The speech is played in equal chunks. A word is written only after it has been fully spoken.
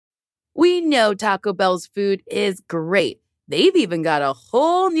We know Taco Bell's food is great. They've even got a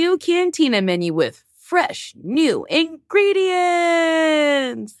whole new Cantina menu with fresh, new ingredients.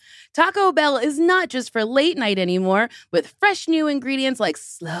 Taco Bell is not just for late night anymore, with fresh new ingredients like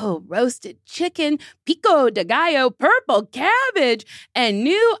slow roasted chicken, pico de gallo, purple cabbage, and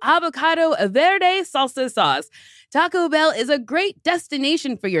new avocado verde salsa sauce. Taco Bell is a great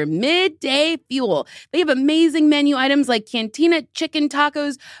destination for your midday fuel. They have amazing menu items like Cantina chicken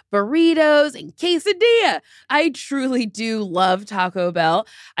tacos, burritos, and quesadilla. I truly do love Taco Bell.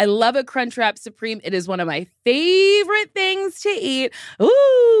 I love a Crunchwrap Supreme. It is one of my favorite things to eat.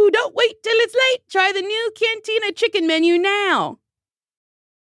 Ooh, don't wait till it's late. Try the new Cantina chicken menu now.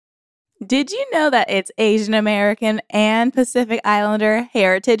 Did you know that it's Asian American and Pacific Islander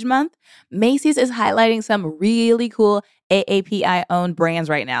Heritage Month? Macy's is highlighting some really cool AAPI-owned brands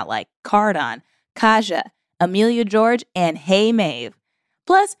right now, like Cardon, Kaja, Amelia George, and Hey Mave.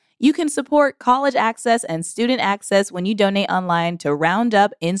 Plus, you can support college access and student access when you donate online to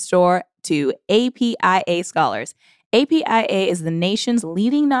Roundup in-store to APIA Scholars. APIA is the nation's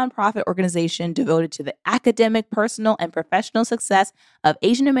leading nonprofit organization devoted to the academic, personal, and professional success of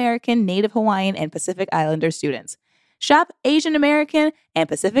Asian American, Native Hawaiian, and Pacific Islander students. Shop Asian American and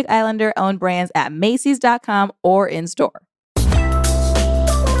Pacific Islander owned brands at Macy's.com or in-store.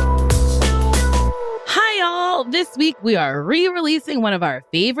 Hi, y'all. This week, we are re-releasing one of our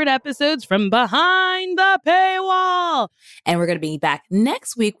favorite episodes from behind the paywall. And we're going to be back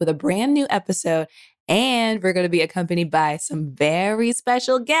next week with a brand new episode. And we're going to be accompanied by some very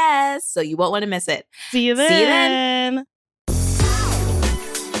special guests, so you won't want to miss it. See you then. See you then.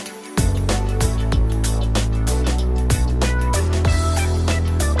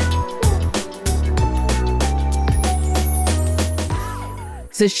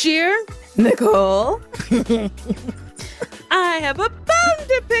 Sashir, Nicole, I have a bone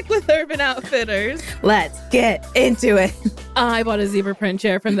to pick with Urban Outfitters. Let's get into it. I bought a zebra print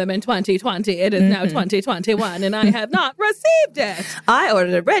chair from them in 2020. It is now 2021, and I have not received it. I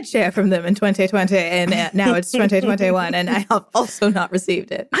ordered a red chair from them in 2020, and now it's 2021, and I have also not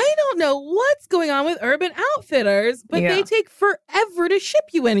received it. I don't know what's going on with Urban Outfitters, but they take forever to ship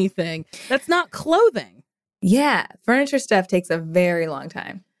you anything. That's not clothing. Yeah, furniture stuff takes a very long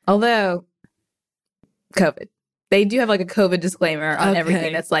time. Although, COVID. They do have like a COVID disclaimer on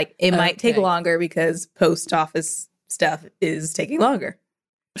everything that's like, it might take longer because post office stuff is taking longer.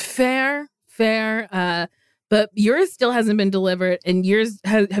 Fair. But yours still hasn't been delivered, and yours,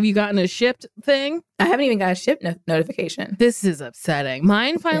 have you gotten a shipped thing? I haven't even got a ship notification. This is upsetting.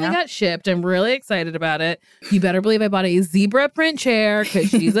 Mine finally got shipped. I'm really excited about it. You better believe I bought a zebra print chair because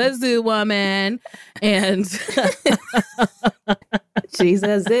she's a zoo woman. And she's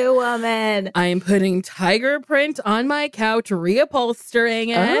a zoo woman. I'm putting tiger print on my couch, reupholstering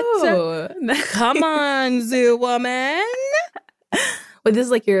it. Oh, come on, zoo woman. Wait, this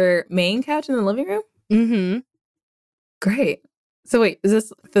is like your main couch in the living room? Mm-hmm. Great. So wait, is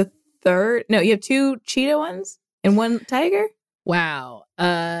this the third? No, you have two cheetah ones and one tiger? Wow.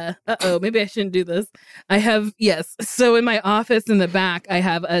 Maybe I shouldn't do this. I have, yes. So in my office in the back, I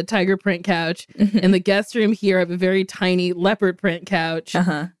have a tiger print couch. In the guest room here, I have a very tiny leopard print couch.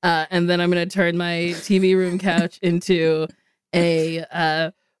 And then I'm going to turn my TV room couch into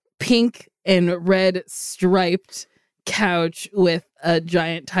a pink and red striped couch with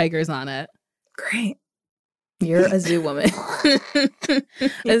giant tigers on it. Great. You're a zoo woman.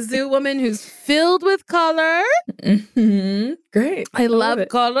 A zoo woman who's filled with color. Great. I love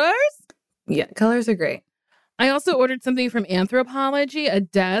colors. Yeah, colors are great. I also ordered something from Anthropologie, a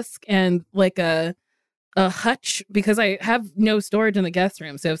desk and like a hutch, because I have no storage in the guest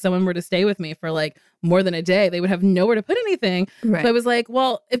room. So if someone were to stay with me for like more than a day, they would have nowhere to put anything. Right. So I was like,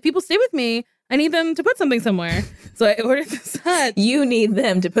 well, if people stay with me, I need them to put something somewhere. So I ordered this hut. You need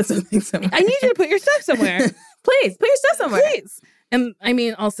them to put something somewhere. I need you to put your stuff somewhere. Please, put your stuff somewhere. Please. And I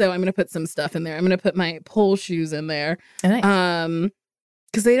mean, also, I'm going to put some stuff in there. I'm going to put my pole shoes in there. Nice.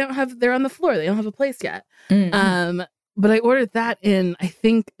 Because they're on the floor. They don't have a place yet. But I ordered that in, I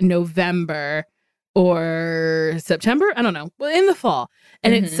think, November or September. I don't know. Well, in the fall.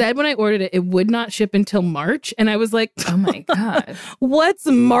 And it said when I ordered it, it would not ship until March. And I was like, oh my God. What's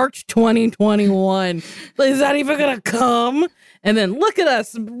March 2021? Is that even going to come? And then look at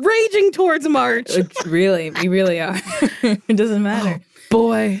us raging towards March. Really, we really are. It doesn't matter. Oh,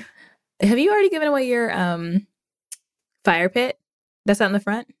 boy. Have you already given away your fire pit that's out in the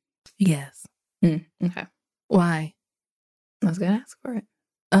front? Yes. Okay. Why? I was going to ask for it.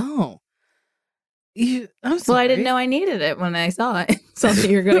 Oh. I'm sorry. Well, I didn't know I needed it when I saw it. So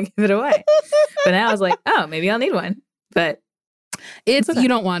you were going to give it away. But now I was like, oh, maybe I'll need one. But It's okay. You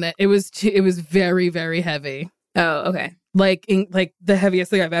don't want it. It was very, very heavy. Oh, okay. Like the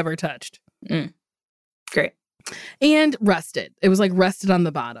heaviest thing I've ever touched. Great. And rusted. It was like rusted on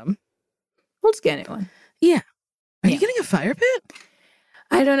the bottom. We'll just get a new one. Yeah. Are Yeah. you getting a fire pit?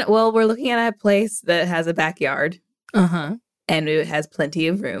 I don't know. Well, we're looking at a place that has a backyard. Uh-huh. And it has plenty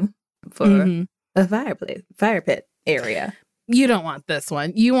of room for Mhm. a fire pit area. You don't want this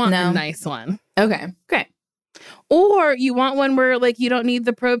one. You want No. a nice one. Okay, great. Or you want one where like you don't need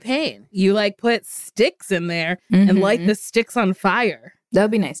the propane. You like put sticks in there and light the sticks on fire. That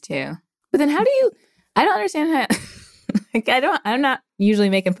would be nice too. But then how do you? I don't understand how. Like, I'm not usually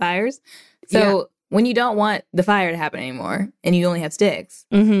making fires. So when you don't want the fire to happen anymore and you only have sticks,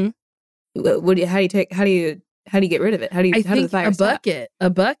 Mm-hmm. how do you get rid of it? How does the fire a stop?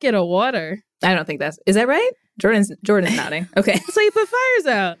 bucket of water. I don't think is that right? Jordan's nodding. Okay. That's how you put fires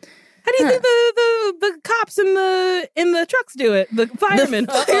out. How do you think the cops in the trucks do it? The firemen.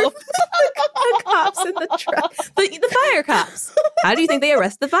 The cops in the truck. The fire cops. How do you think they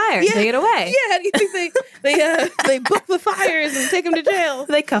arrest the fire and take it away? Yeah, how do you think they book the fires and take them to jail?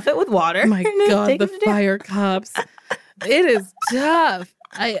 They cuff it with water. Oh my and then God, take the them to jail. fire cops. It is tough.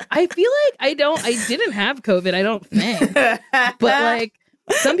 I feel like I didn't have COVID, I don't think. But like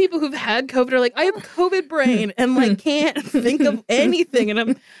some people who've had COVID are like, I have COVID brain and like can't think of anything.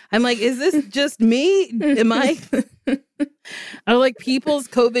 And I'm like, is this just me? Am I are like people's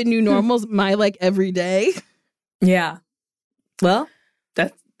COVID new normals my like every day? Yeah. Well,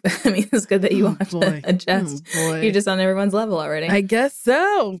 it's good that you want to adjust. Oh, boy. You're just on everyone's level already. I guess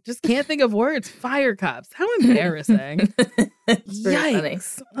so. Just can't think of words. Fire cops. How embarrassing. It's very funny.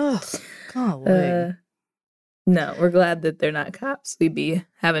 Yikes. Oh, golly. No, we're glad that they're not cops. We'd be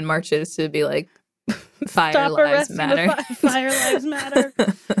having marches to be like, Fire Stop Lives arresting Matter. Fire Lives Matter.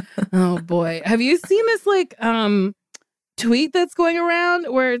 Oh boy. Have you seen this like tweet that's going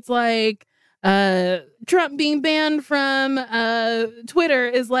around where it's like Trump being banned from Twitter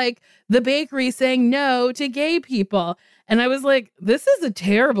is like the bakery saying no to gay people. And I was like, this is a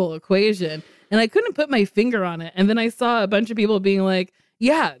terrible equation. And I couldn't put my finger on it. And then I saw a bunch of people being like,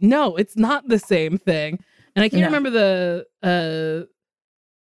 yeah, no, it's not the same thing. And I can't remember the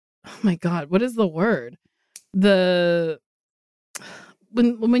oh my God, what is the word? When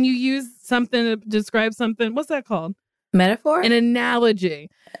you use something to describe something, what's that called? Metaphor? An analogy.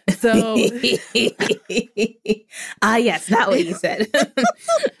 So yes, not what you said.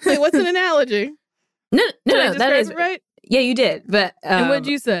 wait, what's an analogy? No, Did I that describe is it right. Yeah, you did. But And what'd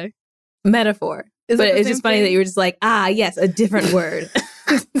you say? metaphor. Is But it the it's same just funny thing? that you were just like, yes, a different word.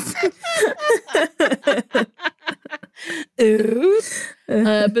 Oops.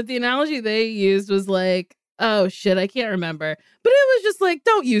 But the analogy they used was like, oh shit, I can't remember. But it was just like,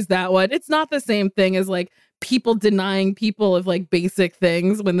 don't use that one. It's not the same thing as like people denying people of like basic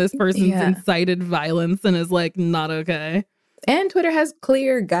things when this person's incited violence and is like not okay. And Twitter has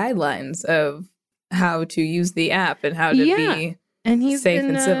clear guidelines of how to use the app and how to be and he's safe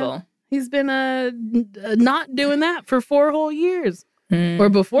been, and civil. He's been not doing that for 4 whole years. Or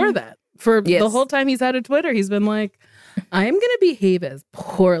before that. For the whole time he's had a Twitter, he's been like, I am going to behave as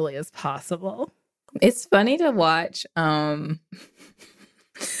poorly as possible. It's funny to watch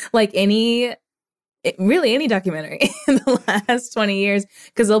like any documentary in the last 20 years,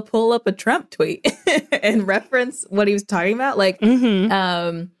 because they'll pull up a Trump tweet and reference what he was talking about. Like,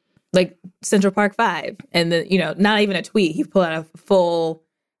 like Central Park 5. And then, not even a tweet. He pulled out a full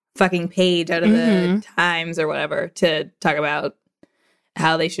fucking page out of the Times or whatever to talk about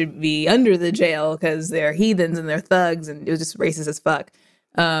how they should be under the jail because they're heathens and they're thugs, and it was just racist as fuck.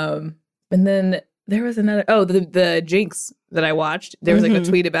 And then there was another, the Jinx that I watched. There was like a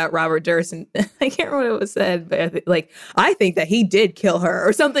tweet about Robert Durst, and I can't remember what it was said, but I think that he did kill her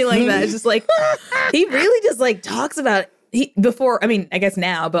or something like that. It's just like, he really just like talks about before, I mean, I guess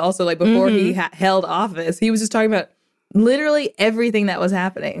now, but also like before he held office, he was just talking about literally everything that was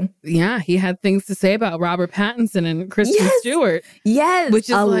happening. Yeah, he had things to say about Robert Pattinson and Kristen Stewart. Yes, which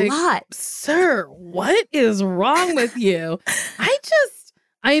is a like, lot. Sir, what is wrong with you?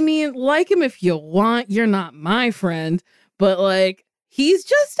 I mean, like him if you want. You're not my friend. But like, he's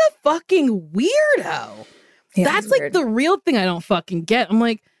just a fucking weirdo. Yeah, that's like weird. The real thing I don't fucking get. I'm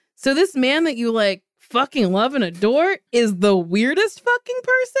like, so this man that you like fucking love and adore is the weirdest fucking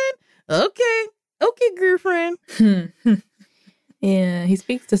person? Okay, girlfriend. Yeah, he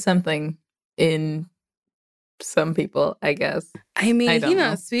speaks to something in some people, I guess. I mean, he's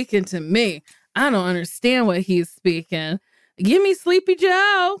not speaking to me. I don't understand what he's speaking. Give me Sleepy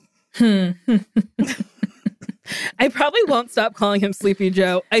Joe. I probably won't stop calling him Sleepy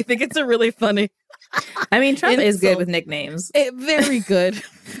Joe. I think it's a really funny. I mean, Trump is good Insult. with nicknames. Very good.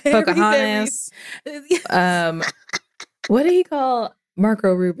 Very, Pocahontas. very- What did he call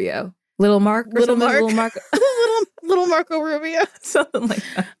Marco Rubio? Little Mark or Little something? Mark. Little Marco. little Marco Rubio. Something like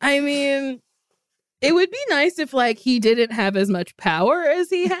that. I mean, it would be nice if like he didn't have as much power as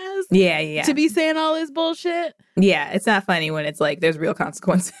he has Yeah. to be saying all this bullshit. Yeah, it's not funny when it's like there's real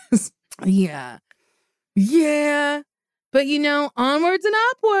consequences. Yeah. Yeah. But you know, onwards and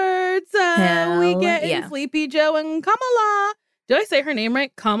upwards, we Hell get in yeah. Sleepy Joe and Kamala. Did I say her name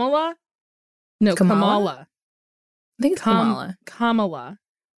right? Kamala? No, Kamala? Kamala. I think it's Kamala. Kamala.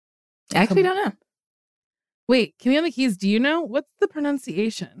 I actually don't know. Wait, can we have the keys? Do you know? What's the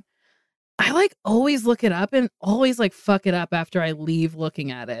pronunciation? I like always look it up and always like fuck it up after I leave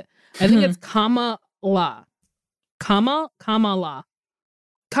looking at it. I think it's Kamala. Kamala.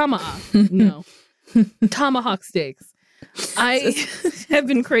 No. Tomahawk steaks. I have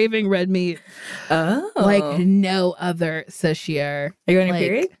been craving red meat Oh. like no other sashir. Are you on your like,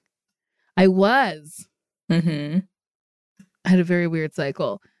 period? I was. Mm-hmm. I had a very weird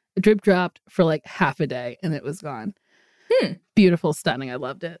cycle. It drip dropped for like half a day and it was gone. Beautiful, stunning. I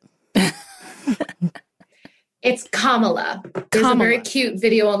loved it. It's Kamala. There's a very cute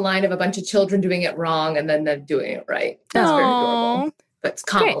video online of a bunch of children doing it wrong and then them doing it right. That's very adorable. But it's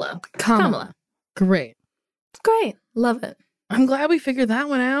Kamala. Kamala. Great. Great. Love it. I'm glad we figured that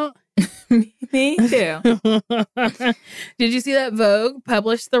one out. Me too. Did you see that Vogue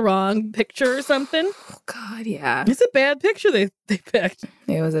published the wrong picture or something? Oh, God, yeah. It's a bad picture they picked.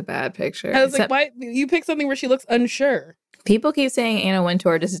 It was a bad picture. I was like, why you picked something where she looks unsure? People keep saying Anna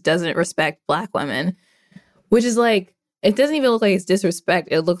Wintour just doesn't respect Black women, which is like, it doesn't even look like it's disrespect.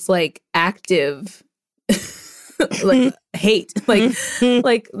 It looks like active like hate. Like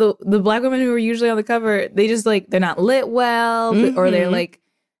the Black women who are usually on the cover, they just like, they're not lit well, or they're like,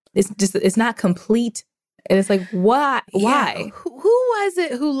 it's not complete. And it's like, why? Yeah. Why? Who was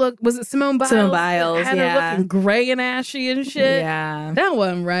it who looked, was it Simone Biles? Simone Biles, had her looking gray and ashy and shit. Yeah. That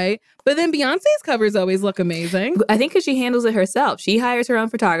one, right? But then Beyonce's covers always look amazing. I think because she handles it herself. She hires her own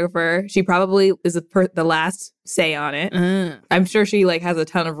photographer. She probably is the last say on it. I'm sure she like has a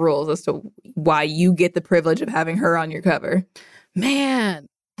ton of rules as to why you get the privilege of having her on your cover. Man,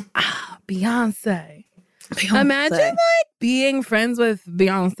 Beyonce. Imagine like being friends with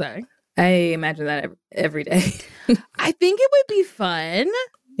Beyonce. I imagine that every day. I think it would be fun.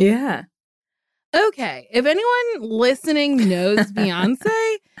 Yeah. Okay, if anyone listening knows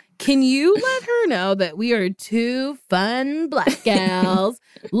Beyonce, can you let her know that we are two fun Black gals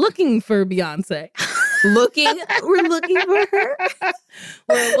looking for Beyonce? We're looking for her.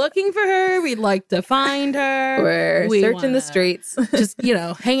 We're looking for her. We'd like to find her. We're searching the streets. Just,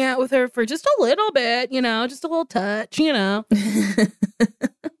 hang out with her for just a little bit, just a little touch,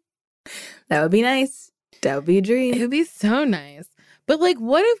 That would be nice. That would be a dream. It would be so nice. But like,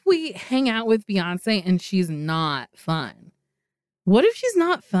 what if we hang out with Beyonce and she's not fun? What if she's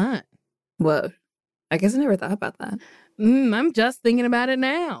not fun? Whoa. I guess I never thought about that. I'm just thinking about it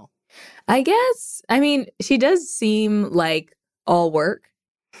now. I guess. I mean, she does seem like all work.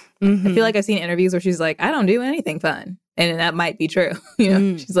 Mm-hmm. I feel like I've seen interviews where she's like, I don't do anything fun. And that might be true.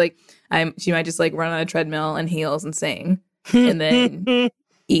 She's like, she might just like run on a treadmill and heels and sing. And then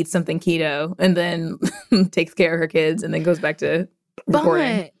eats something keto and then takes care of her kids and then goes back to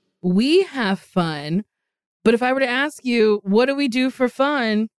recording. But we have fun. But if I were to ask you, what do we do for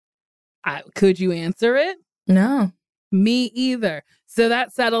fun? Could you answer it? No. Me either. So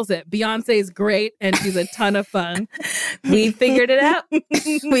that settles it. Beyonce's great and she's a ton of fun. We figured it out.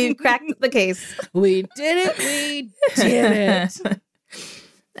 We cracked the case. We did it. We did it.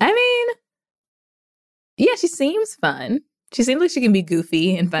 I mean, yeah, she seems fun. She seems like she can be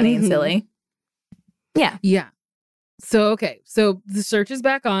goofy and funny and silly. Yeah. Yeah. So, okay. So the search is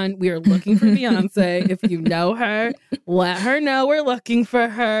back on. We are looking for Beyonce. If you know her, let her know we're looking for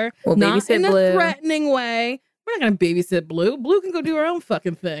her. We'll Not babysit in a Blue. threatening way. We're not going to babysit Blue. Blue can go do her own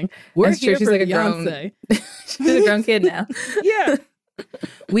fucking thing. We're That's here true. She's for like Beyonce. She's a grown kid now. Yeah.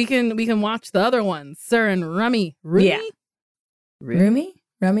 We can watch the other ones. Sir and Rummy. Rumi? Yeah. Rumi?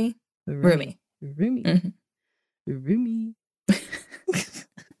 Rummy? Rumi. Rumi. Mm-hmm. Rumi.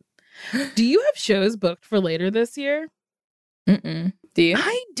 Do you have shows booked for later this year? Mm-mm. Do you?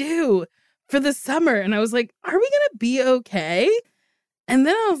 I do, for the summer. And I was like, are we going to be okay? And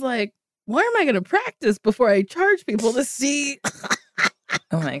then I was like, where am I going to practice before I charge people to see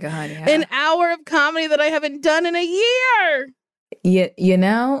Oh my God, yeah. an hour of comedy that I haven't done in a year? You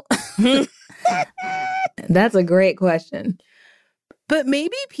know, that's a great question. But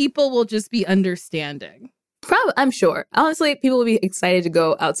maybe people will just be understanding. Probably, I'm sure. Honestly, people will be excited to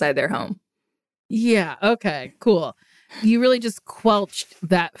go outside their home. Yeah. Okay, cool. You really just quelched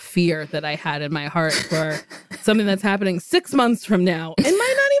that fear that I had in my heart for something that's happening 6 months from now. It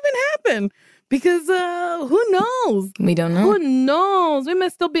might not even happen because who knows? We don't know. Who knows? We may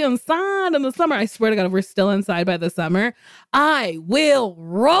still be inside in the summer. I swear to God, if we're still inside by the summer, I will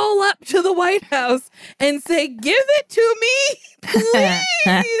roll up to the White House and say, give it to me, please.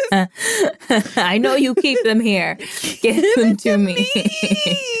 I know you keep them here. Give them to me.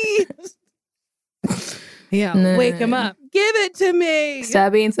 Yeah, wake him up. Give it to me.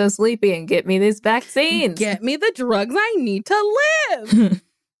 Stop being so sleepy and get me these vaccines. Get me the drugs I need to live.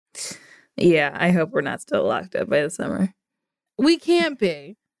 Yeah, I hope we're not still locked up by the summer. We can't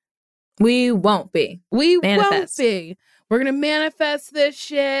be. We won't be. We won't be. We're going to manifest this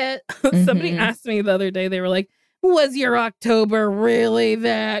shit. Somebody asked me the other day, they were like, was your October really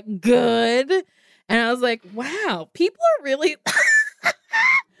that good? And I was like, wow, people are really...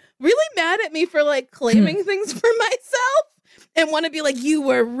 really mad at me for like claiming things for myself and want to be like, you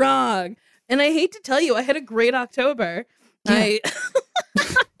were wrong. And I hate to tell you, I had a great October. Yeah. You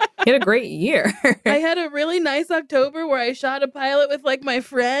had a great year. I had a really nice October where I shot a pilot with like my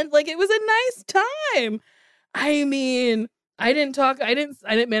friend. Like it was a nice time. I mean, I didn't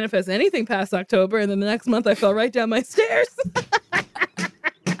manifest anything past October. And then the next month I fell right down my stairs.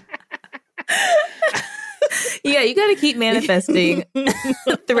 Yeah, you got to keep manifesting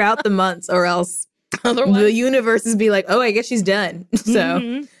throughout the months or else the universe is be like, oh, I guess she's done.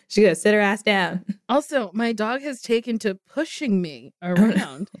 So she got to sit her ass down. Also, my dog has taken to pushing me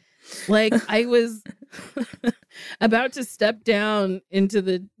around. Like I was about to step down into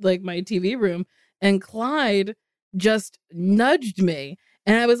the my TV room and Clyde just nudged me.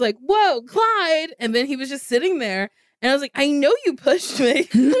 And I was like, whoa, Clyde. And then he was just sitting there. And I was like, I know you pushed me.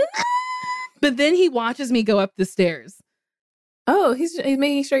 But then he watches me go up the stairs. Oh, he's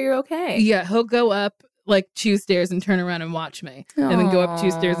making sure you're okay. Yeah, he'll go up like 2 stairs and turn around and watch me. Aww. And then go up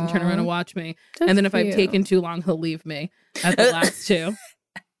 2 stairs and turn around and watch me. That's and then if I've taken too long, he'll leave me at the last 2.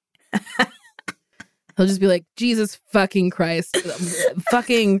 He'll just be like, Jesus fucking Christ.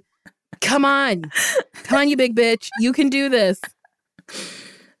 Fucking, come on. Come on, you big bitch. You can do this.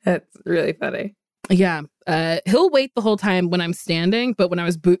 That's really funny. Yeah. He'll wait the whole time when I'm standing, but when I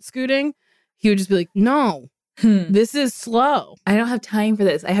was boot scooting, he would just be like, no, this is slow. I don't have time for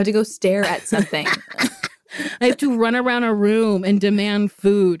this. I have to go stare at something. I have to run around a room and demand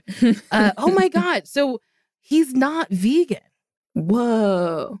food. Oh my God. So he's not vegan.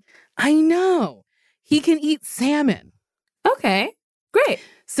 Whoa. I know. He can eat salmon. Okay, great.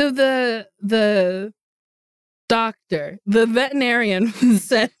 So the doctor, the veterinarian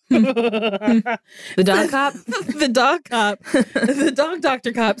said, the dog cop, the dog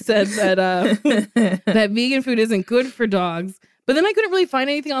doctor cop said that that vegan food isn't good for dogs. But then I couldn't really find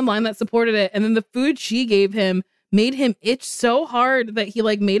anything online that supported it. And then the food she gave him made him itch so hard that he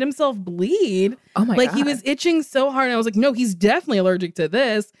made himself bleed. Oh my God. He was itching so hard. And I was like, no, he's definitely allergic to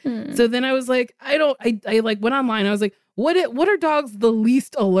this. So then I was like, I went online. I was like, what are dogs the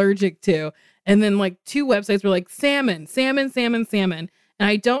least allergic to? And then 2 websites were like salmon. And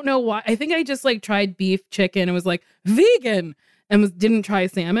I don't know why. I think I just tried beef, chicken, and was like vegan and didn't try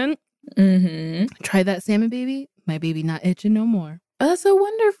salmon. Try that salmon, baby. My baby not itching no more. Oh, that's so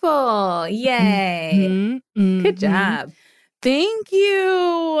wonderful. Yay. Good job. Thank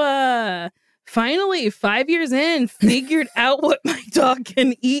you. Finally, 5 years in, figured out what my dog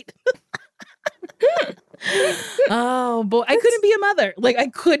can eat. Oh boy, I couldn't be a mother. I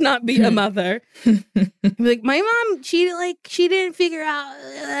could not be a mother. My mom, she didn't figure out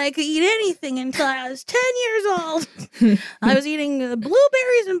I could eat anything until I was 10 years old. I was eating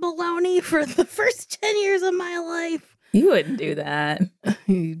blueberries and bologna for the first 10 years of my life. You wouldn't do that.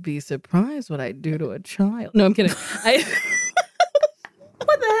 You'd be surprised what I'd do to a child. No, I'm kidding. What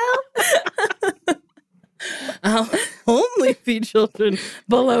the hell? I'll only feed children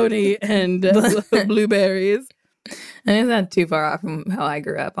bologna and blueberries. And it's not too far off from how I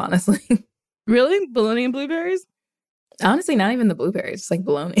grew up, honestly. Really? Bologna and blueberries? Honestly, not even the blueberries, just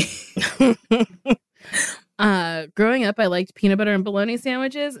bologna. Growing up, I liked peanut butter and bologna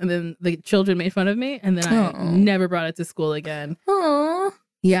sandwiches, and then the children made fun of me, and then I never brought it to school again. Aww.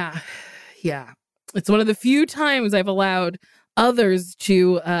 Yeah. It's one of the few times I've allowed others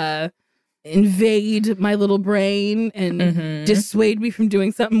to invade my little brain and dissuade me from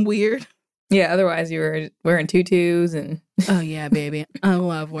doing something weird. Yeah, otherwise you were wearing tutus and... Oh, yeah, baby. I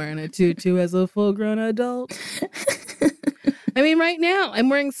love wearing a tutu as a full-grown adult. I mean, right now, I'm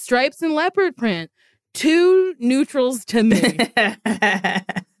wearing stripes and leopard print. 2 neutrals to me.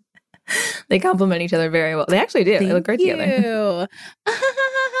 They complement each other very well. They actually do. They look great together.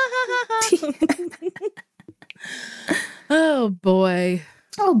 Oh, boy.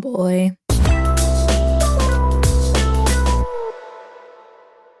 Oh, boy.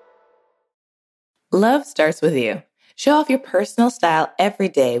 Love starts with you. Show off your personal style every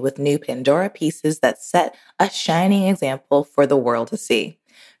day with new Pandora pieces that set a shining example for the world to see.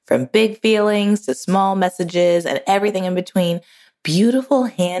 From big feelings to small messages and everything in between, beautiful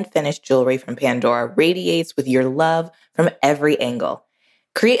hand-finished jewelry from Pandora radiates with your love from every angle.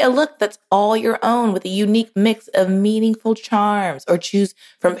 Create a look that's all your own with a unique mix of meaningful charms, or choose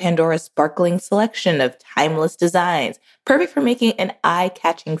from Pandora's sparkling selection of timeless designs, perfect for making an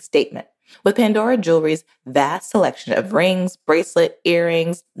eye-catching statement. With Pandora Jewelry's vast selection of rings, bracelet,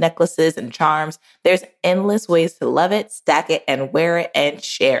 earrings, necklaces, and charms, there's endless ways to love it, stack it, and wear it and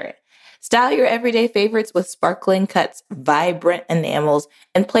share it. Style your everyday favorites with sparkling cuts, vibrant enamels,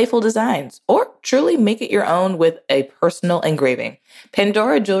 and playful designs, or truly make it your own with a personal engraving.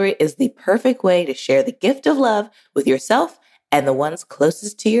 Pandora Jewelry is the perfect way to share the gift of love with yourself and the ones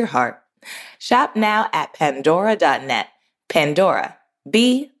closest to your heart. Shop now at pandora.net. Pandora,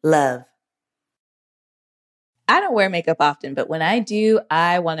 be love. I don't wear makeup often, but when I do,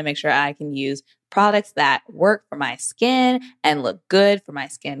 I want to make sure I can use products that work for my skin and look good for my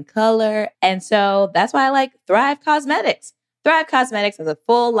skin color. And so that's why I like Thrive Causemetics. Thrive Causemetics has a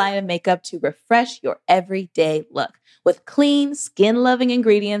full line of makeup to refresh your everyday look. With clean, skin-loving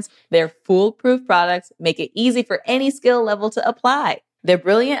ingredients, their foolproof products make it easy for any skill level to apply. Their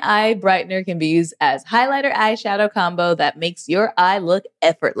Brilliant Eye Brightener can be used as highlighter eyeshadow combo that makes your eye look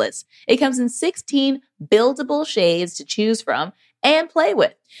effortless. It comes in 16 buildable shades to choose from and play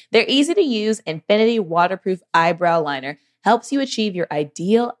with. Their easy-to-use Infinity Waterproof Eyebrow Liner helps you achieve your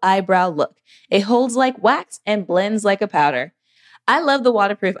ideal eyebrow look. It holds like wax and blends like a powder. I love the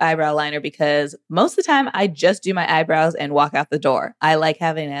waterproof eyebrow liner because most of the time I just do my eyebrows and walk out the door. I like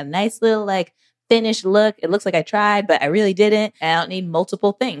having a nice little finished look. It looks like I tried, but I really didn't. And I don't need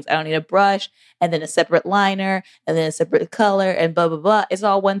multiple things. I don't need a brush and then a separate liner and then a separate color and blah, blah, blah. It's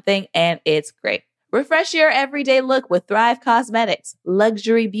all one thing and it's great. Refresh your everyday look with Thrive Causemetics,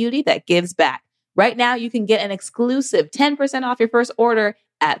 luxury beauty that gives back. Right now, you can get an exclusive 10% off your first order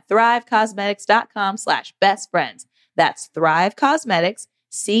at thrivecausemetics.com/bestfriends. That's Thrive Causemetics,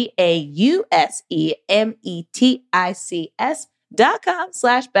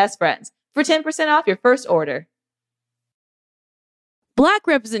 CAUSEMETICS.com/bestfriends for 10% off your first order. Black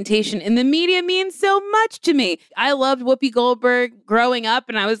representation in the media means so much to me. I loved Whoopi Goldberg growing up,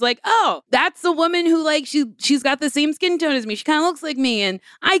 and I was like, oh, that's a woman who she's got the same skin tone as me. She kind of looks like me, and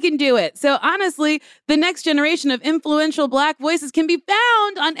I can do it. So honestly, the next generation of influential Black voices can be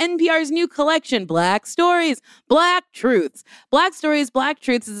found on NPR's new collection, Black Stories, Black Truths. Black Stories, Black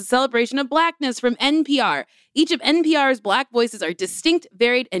Truths is a celebration of Blackness from NPR. Each of NPR's Black voices are distinct,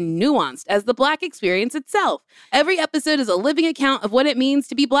 varied, and nuanced as the Black experience itself. Every episode is a living account of what it means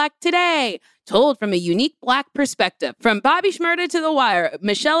to be Black today, told from a unique Black perspective. From Bobby Shmurda to The Wire,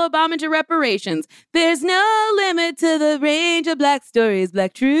 Michelle Obama to reparations, there's no limit to the range of Black stories,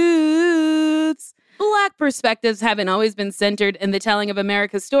 Black truths. Black perspectives haven't always been centered in the telling of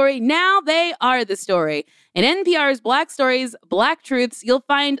America's story. Now they are the story. In NPR's Black Stories, Black Truths, you'll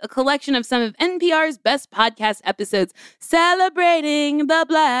find a collection of some of NPR's best podcast episodes celebrating the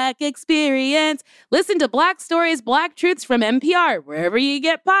Black experience. Listen to Black Stories, Black Truths from NPR, wherever you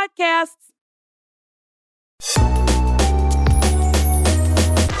get podcasts.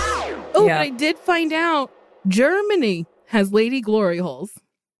 Oh, yeah. But I did find out Germany has Lady Glory holes.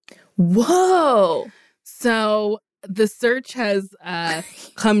 Whoa. So the search has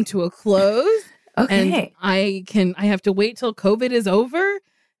come to a close. Okay. And I have to wait till COVID is over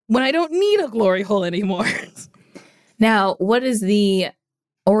when I don't need a glory hole anymore. Now, what is the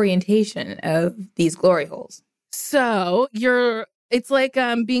orientation of these glory holes? So it's like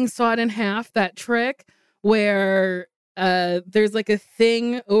being sawed in half, that trick where there's like a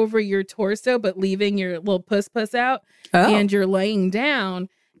thing over your torso, but leaving your little puss out. Oh. And you're laying down.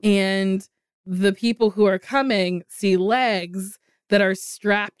 And the people who are coming see legs that are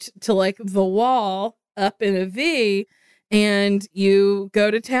strapped to the wall up in a V, and you go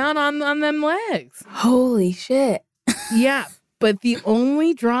to town on them legs. Holy shit. Yeah. But the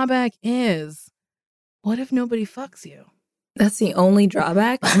only drawback is, what if nobody fucks you? That's the only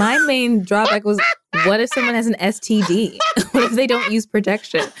drawback? My main drawback was, what if someone has an STD? What if they don't use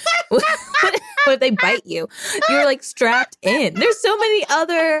protection? What if they bite you? You're strapped in. There's so many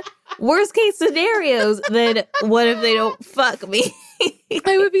other worst case scenarios than what if they don't fuck me?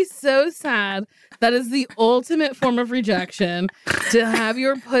 I would be be so sad. That is the ultimate form of rejection, to have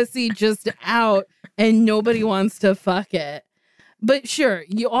your pussy just out and nobody wants to fuck it. But sure,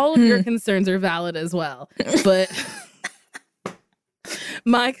 all of your concerns are valid as well. But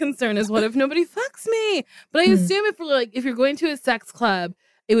my concern is, what if nobody fucks me? But I assume if you're going to a sex club,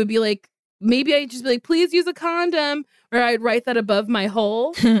 it would be like, maybe I'd just be like, please use a condom, or I'd write that above my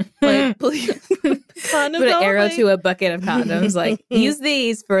hole. Like, please, condoms. Put an arrow to a bucket of condoms. Like, use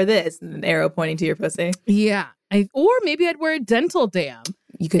these for this, and an arrow pointing to your pussy. Yeah, or maybe I'd wear a dental dam.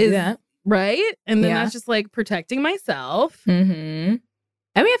 You could do that, right? And then that's just like protecting myself. Mm-hmm.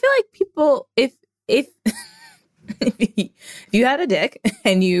 I mean, I feel like people, if if you had a dick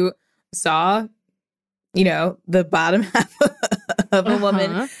and you saw, the bottom half of a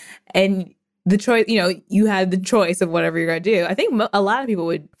woman, and the choice, you had the choice of whatever you're going to do, I think a lot of people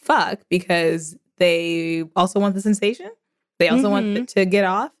would fuck because they also want the sensation. They also want it to get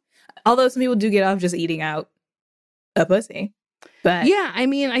off. Although some people do get off just eating out a pussy. But yeah, I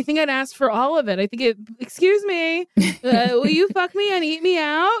mean, I think I'd ask for all of it. I think excuse me, will you fuck me and eat me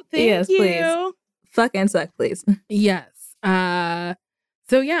out? Thank you. Please. Fuck and suck, please. Yes.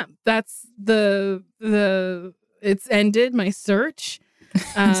 So yeah, that's it's ended my search.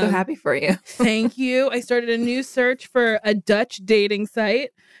 I'm so happy for you. Thank you. I started a new search for a Dutch dating site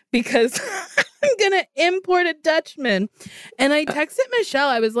because I'm gonna import a Dutchman. And I texted Michelle.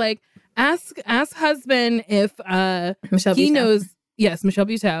 I was like, ask husband if Michelle he Buteau. knows. Yes, Michelle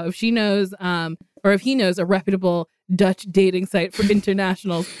Buteau. If she knows, or if he knows a reputable Dutch dating site for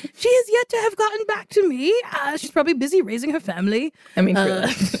internationals. She has yet to have gotten back to me. She's probably busy raising her family. I mean,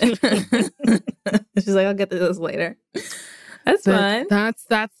 she's like, I'll get to this later. That's fun. That's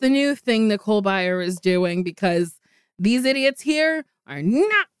the new thing Nicole Byer is doing, because these idiots here are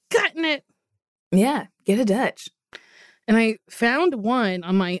not cutting it. Yeah, get a Dutch. And I found one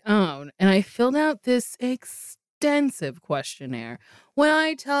on my own, and I filled out this extensive questionnaire. When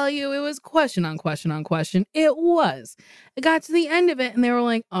I tell you it was question on question on question, it was. I got to the end of it, and they were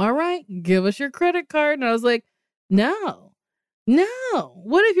like, all right, give us your credit card. And I was like, no.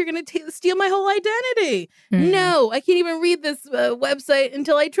 What if you're going to steal my whole identity? No, I can't even read this website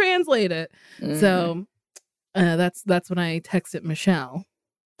until I translate it. So that's when I texted Michelle.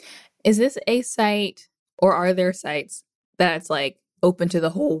 Is this a site, or are there sites that's like open to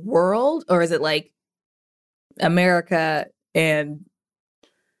the whole world, or is it like America and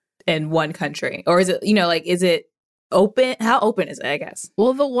one country, or is it, is it open? How open is it, I guess?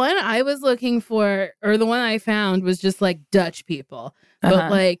 Well, the one I was looking for, or the one I found, was just like Dutch people,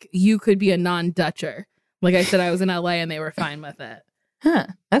 but like you could be a non-Dutcher. Like I said, I was in LA and they were fine with it. Huh.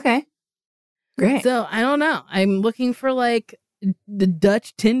 Okay. Great. So I don't know. I'm looking for like the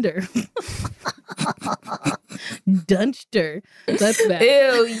Dutch Tinder. Dunster. That's bad.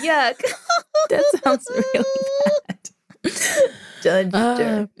 Ew, yuck. That sounds really bad.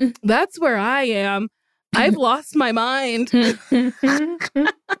 Dunster. That's where I am. I've lost my mind.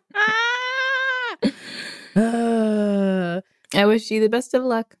 I wish you the best of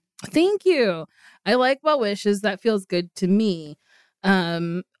luck. Thank you. I like well wishes. That feels good to me.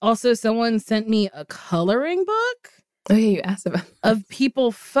 Also, someone sent me a coloring book. Oh, yeah, you asked about of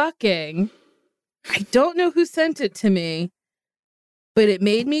people fucking. I don't know who sent it to me, but it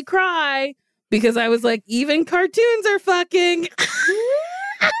made me cry because I was like, even cartoons are fucking.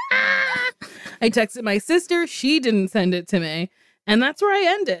 I texted my sister. She didn't send it to me. And that's where I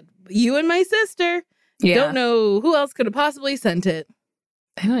ended. You and my sister. Yeah. Don't know who else could have possibly sent it.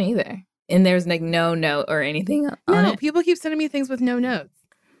 I don't either. And there's like no note or anything on No, it. people keep sending me things with no notes.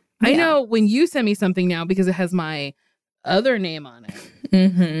 Yeah. I know when you send me something now because it has my other name on it.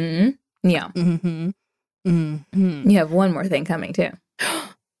 Mm-hmm. Yeah. Mm-hmm. Mm-hmm. You have one more thing coming too.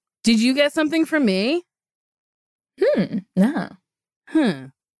 Did you get something from me? No.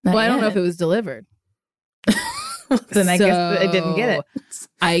 Well, I don't know if it was delivered. Then I guess I didn't get it.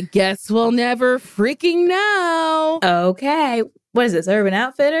 I guess we'll never freaking know. Okay. What is this, Urban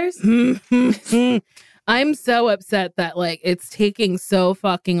Outfitters? I'm so upset that like it's taking so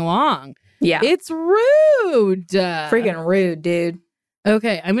fucking long. Yeah. It's rude. Freaking rude, dude.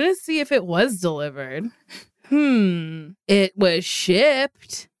 Okay, I'm going to see if it was delivered. It was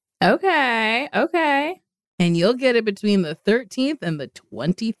shipped. Okay. And you'll get it between the 13th and the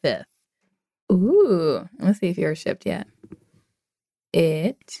 25th. Ooh. Let's see if yours shipped yet.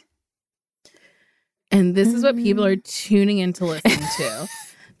 And this is what people are tuning in to listen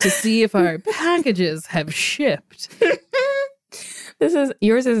to see if our packages have shipped.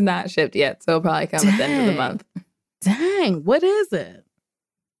 Yours is not shipped yet, so it'll probably come at the end of the month. Dang, what is it?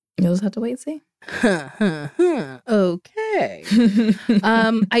 You'll just have to wait and see. Okay.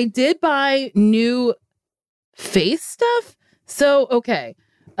 I did buy new face stuff. So, okay.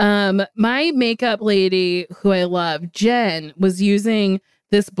 My makeup lady who I love, Jen, was using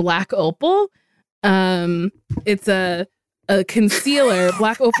this Black Opal. It's a concealer,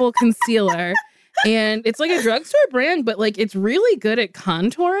 Black Opal concealer. And it's like a drugstore brand, but like it's really good at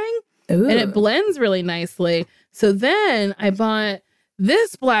contouring. Ooh. And it blends really nicely. So then I bought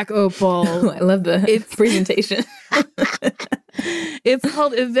this Black Opal. I love the presentation. It's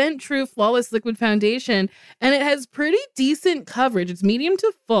called Event True Flawless Liquid Foundation, and it has pretty decent coverage. It's medium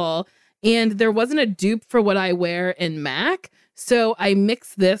to full, and there wasn't a dupe for what I wear in MAC. So I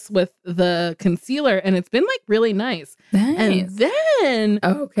mixed this with the concealer, and it's been like really nice. And then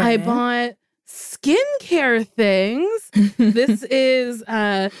I bought skincare things. This is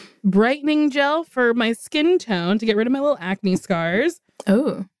brightening gel for my skin tone to get rid of my little acne scars.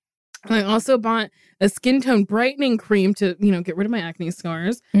 Oh. And I also bought a skin tone brightening cream to, get rid of my acne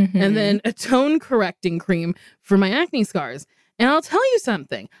scars. Mm-hmm. And then a tone correcting cream for my acne scars. And I'll tell you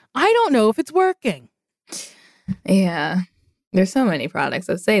something. I don't know if it's working. Yeah. There's so many products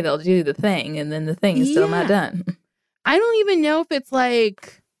that say they'll do the thing and then the thing is still not done. I don't even know if it's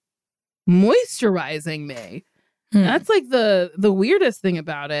like moisturizing me. That's like the weirdest thing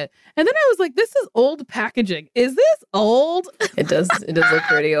about it. And then I was like, this is old packaging. Is this old? It does look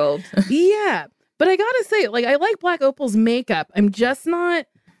pretty old. Yeah. But I gotta say, like, I like Black Opal's makeup. I don't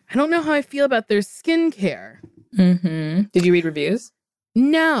know how I feel about their skincare. Mm-hmm. Did you read reviews?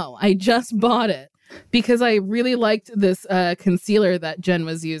 No, I just bought it because I really liked this concealer that Jen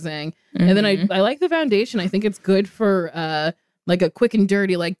was using. Mm-hmm. And then I like the foundation. I think it's good for like a quick and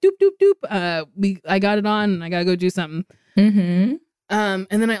dirty, like doop, doop, doop. I got it on and I gotta go do something. Mm-hmm. And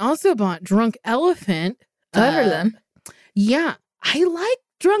then I also bought Drunk Elephant. I've heard of them. Yeah, I like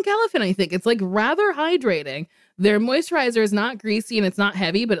Drunk Elephant. I think it's like rather hydrating. Their moisturizer is not greasy and it's not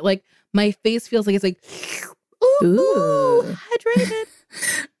heavy, but my face feels like it's like, ooh. Hydrated.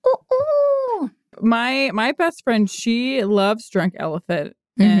 Ooh. My best friend, she loves Drunk Elephant.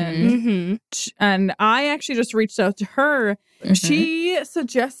 And I actually just reached out to her. Mm-hmm. She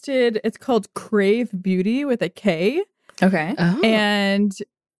suggested it's called Crave Beauty with a K. Okay. Oh. And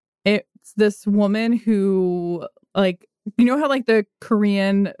it's this woman who, like, you know how like the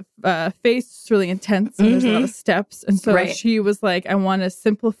Korean face is really intense and there's a lot of steps. And so she was like, I want to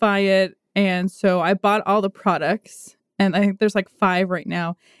simplify it. And so I bought all the products. And I think there's like 5 right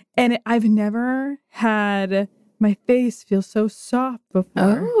now. And I've never had my face feels so soft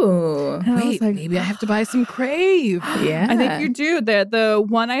before. Oh, and wait, maybe I have to buy some Crave. Yeah, I think you do. The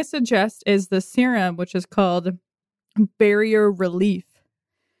one I suggest is the serum, which is called Barrier Relief.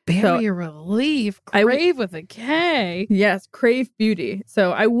 Barrier Relief, Crave with a K. Yes, Crave Beauty.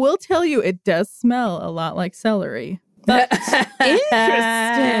 So I will tell you, it does smell a lot like celery. Interesting.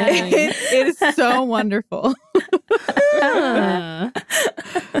 It is so wonderful.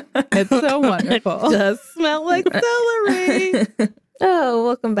 It's so wonderful. It does smell like celery. Oh,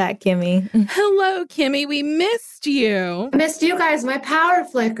 welcome back, Kimmy. Hello, Kimmy. We missed you. Missed you guys. My power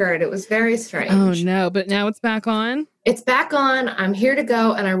flickered. It was very strange. Oh, no. But now it's back on? It's back on. I'm here to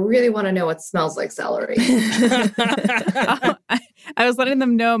go. And I really want to know what smells like celery. I was letting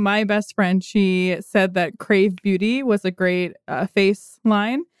them know my best friend, she said that Crave Beauty was a great face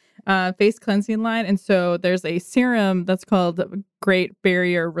cleansing line. And so there's a serum that's called Great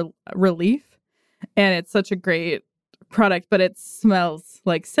Barrier Relief. And it's such a great product, but it smells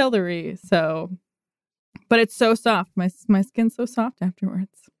like celery. So, but it's so soft. My skin's so soft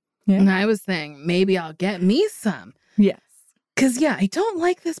afterwards. Yeah. And I was saying, maybe I'll get me some. Yes. Because, I don't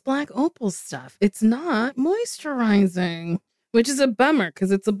like this Black Opal stuff. It's not moisturizing, which is a bummer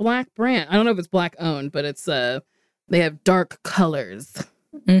because it's a Black brand. I don't know if it's Black owned, but it's they have dark colors.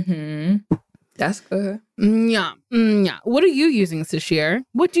 Mm-hmm. That's good. Yeah. What are you using, Sashir?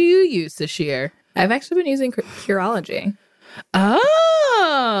 What do you use, Sashir? I've actually been using Curology.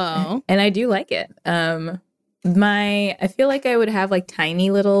 Oh. And I do like it. I feel like I would have like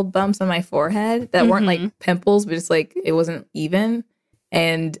tiny little bumps on my forehead that weren't like pimples, but it's like it wasn't even.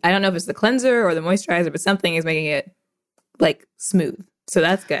 And I don't know if it's the cleanser or the moisturizer, but something is making it like smooth. So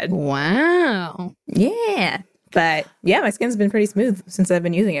that's good. Wow. Yeah. But yeah, my skin's been pretty smooth since I've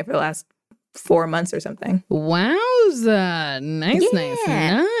been using it for the last 4 months or something. Wowza.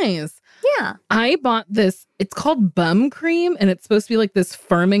 Nice. Yeah. I bought this. It's called Bum Cream, and it's supposed to be like this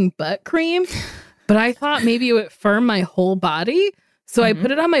firming butt cream. But I thought maybe it would firm my whole body. So I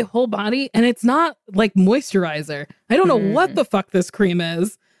put it on my whole body, and it's not like moisturizer. I don't know what the fuck this cream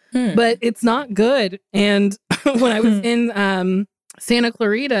is, but it's not good. And when I was in Santa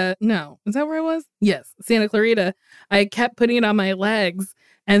Clarita. No, is that where I was? Yes, Santa Clarita. I kept putting it on my legs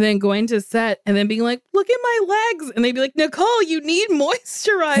and then going to set and then being like, look at my legs. And they'd be like, Nicole, you need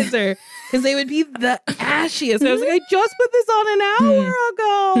moisturizer. Because they would be the ashiest. I was like, I just put this on an hour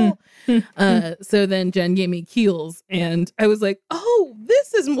ago. So then Jen gave me Kiehl's and I was like, oh,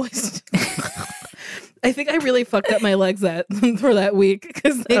 this is moist. I think I really fucked up my legs for that week.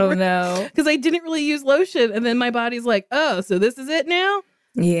 Because I didn't really use lotion. And then my body's like, oh, so this is it now?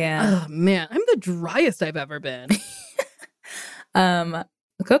 Yeah. Oh, man. I'm the driest I've ever been.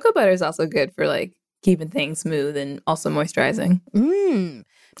 Cocoa butter is also good for like keeping things smooth and also moisturizing. And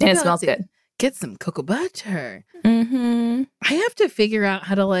it smells good. Get some cocoa butter. Mm-hmm. I have to figure out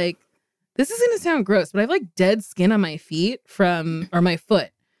how to like, this is going to sound gross, but I have like dead skin on my feet or my foot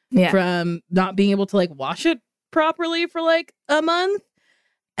from not being able to like wash it properly for like a month.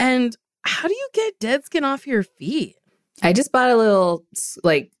 And how do you get dead skin off your feet? I just bought a little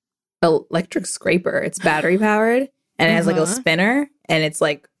like electric scraper. It's battery powered and it has like a spinner and it's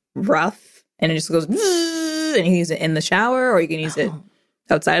like rough and it just goes and you can use it in the shower or you can use it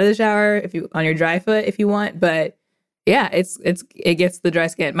outside of the shower if you on your dry foot if you want. But yeah, it gets the dry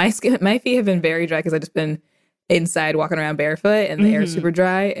skin. My feet have been very dry because I've just been inside walking around barefoot and the air is super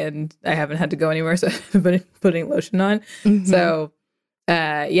dry and I haven't had to go anywhere, so I've been putting lotion on. So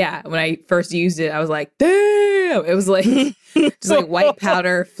when I first used it, I was like, damn, it was like just like white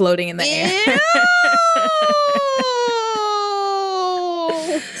powder floating in the air.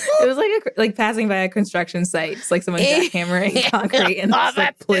 It was like passing by a construction site. It's like someone jackhammering concrete and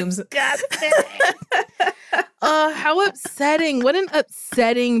like plumes. How upsetting. What an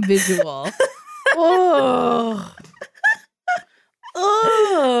upsetting visual. Oh.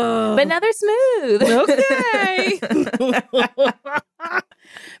 But now they're smooth. Okay.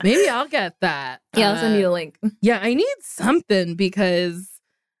 Maybe I'll get that. Yeah, I'll send you a link. Yeah, I need something because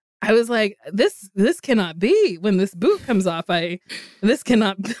I was like, this cannot be. When this boot comes off, this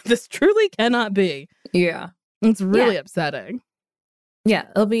truly cannot be. Yeah. It's really upsetting. Yeah,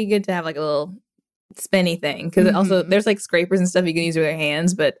 it'll be good to have like a little spinny thing because also there's like scrapers and stuff you can use with your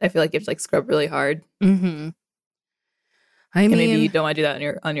hands, but I feel like you have to like scrub really hard. Mm-hmm. I mean, maybe you don't want to do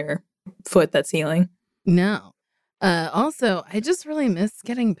that on your foot that's healing. No. Also, I just really miss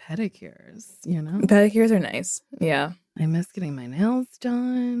getting pedicures, you know? Pedicures are nice. Yeah. I miss getting my nails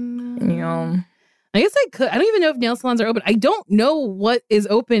done. Yeah. I guess I could. I don't even know if nail salons are open. I don't know what is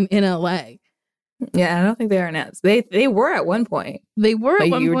open in LA. Yeah, I don't think they are now. They were at one point. They were at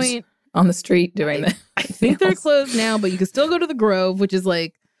one point. On the street doing that. I think they're closed now, but you can still go to the Grove, which is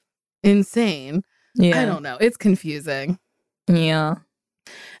like insane. Yeah. I don't know. It's confusing. Yeah.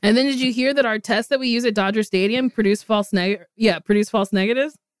 And then did you hear that our test that we use at Dodger Stadium produced false negatives?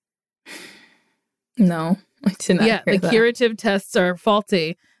 No, I did not. Yeah, the curative tests are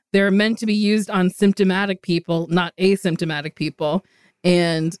faulty. They're meant to be used on symptomatic people, not asymptomatic people.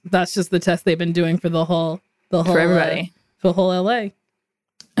 And that's just the test they've been doing for the whole for everybody. For the whole LA.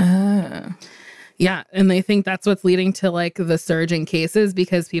 Yeah, and they think that's what's leading to like the surge in cases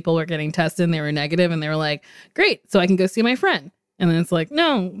because people were getting tested and they were negative and they were like, great, so I can go see my friend. And then it's like,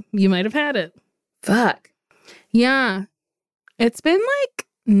 no, you might have had it. Fuck. Yeah. It's been like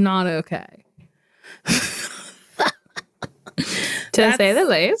not okay. To say the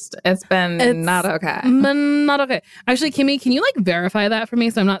least, it's not okay. Not okay. Actually, Kimmy, can you like verify that for me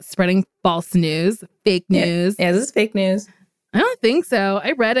so I'm not spreading false news, fake news? Yeah, this is fake news. I don't think so.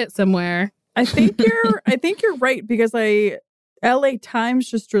 I read it somewhere. I think you're right because LA Times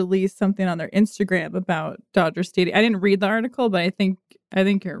just released something on their Instagram about Dodger Stadium. I didn't read the article, but I think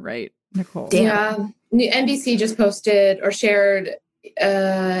you're right, Nicole. Damn. Yeah. NBC just posted or shared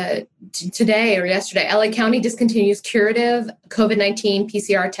today or yesterday. LA County discontinues curative COVID-19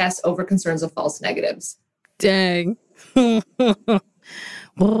 PCR tests over concerns of false negatives. Dang. Woo!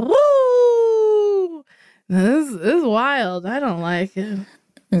 This is wild. I don't like it.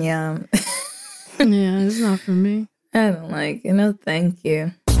 Yeah. Yeah, it's not for me. I don't like it. No, thank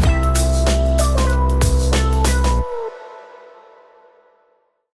you.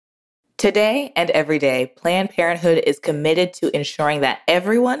 Today and every day, Planned Parenthood is committed to ensuring that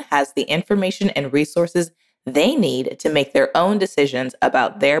everyone has the information and resources they need to make their own decisions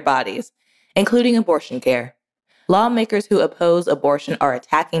about their bodies, including abortion care. Lawmakers who oppose abortion are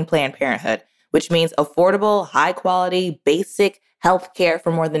attacking Planned Parenthood, which means affordable, high-quality, basic health care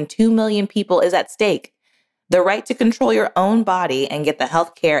for more than 2 million people is at stake. The right to control your own body and get the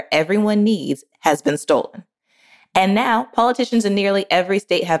health care everyone needs has been stolen. And now, politicians in nearly every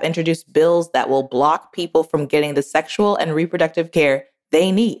state have introduced bills that will block people from getting the sexual and reproductive care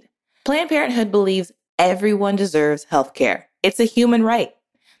they need. Planned Parenthood believes everyone deserves health care, It's a human right.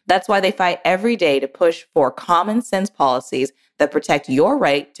 That's why they fight every day to push for common sense policies that protect your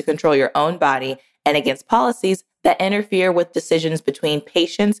right to control your own body and against policies that interfere with decisions between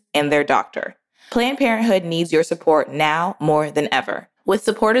patients and their doctor. Planned Parenthood needs your support now more than ever. With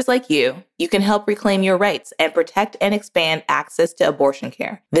supporters like you, you can help reclaim your rights and protect and expand access to abortion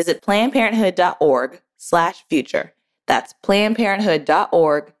care. Visit PlannedParenthood.org/future. That's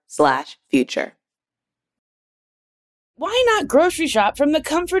PlannedParenthood.org/future. Why not grocery shop from the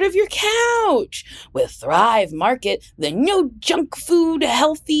comfort of your couch? With Thrive Market, the no junk food,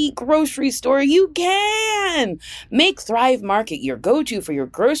 healthy grocery store, you can. Make Thrive Market your go-to for your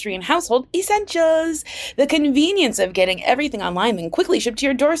grocery and household essentials. The convenience of getting everything online and quickly shipped to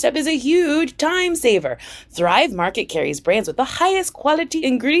your doorstep is a huge time saver. Thrive Market carries brands with the highest quality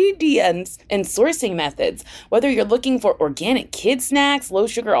ingredients and sourcing methods. Whether you're looking for organic kid snacks,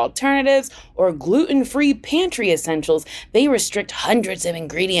 low-sugar alternatives, or gluten-free pantry essentials, they restrict hundreds of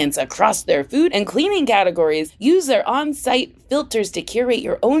ingredients across their food and cleaning categories. Use their on-site filters to curate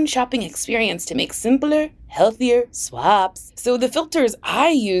your own shopping experience to make simpler, healthier swaps. So the filters I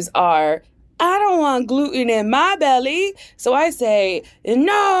use are, I don't want gluten in my belly, so I say,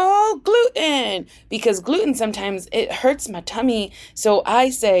 no gluten, because gluten sometimes it hurts my tummy. So I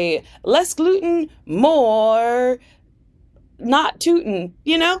say, less gluten, more not tootin',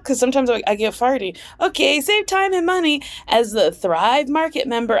 because sometimes I get farty. Okay, save time and money. As the Thrive Market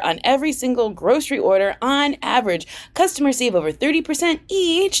member on every single grocery order, on average, customers save over 30%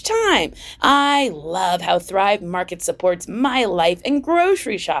 each time. I love how Thrive Market supports my life and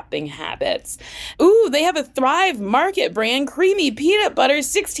grocery shopping habits. Ooh, they have a Thrive Market brand creamy peanut butter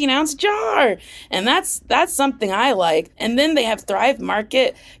 16-ounce jar. And that's something I like. And then they have Thrive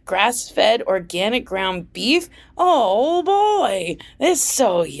Market grass-fed organic ground beef. Oh boy, it's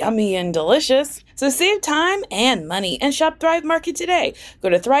so yummy and delicious. So save time and money and shop Thrive Market today. Go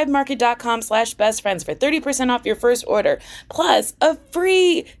to thrivemarket.com/bestfriends for 30% off your first order, plus a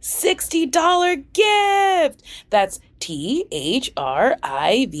free $60 gift. That's THRIVE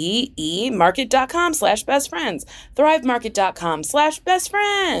market.com/bestfriends.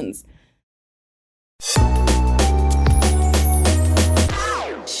 thrivemarket.com/bestfriends.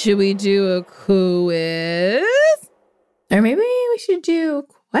 Should we do a quiz? Or maybe we should do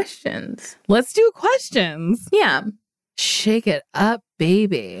questions. Let's do questions. Yeah. Shake it up,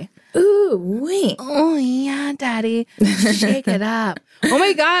 baby. Ooh, wait. Oh, yeah, Daddy. Shake it up. Oh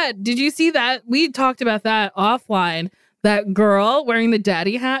my God. Did you see that? We talked about that offline. That girl wearing the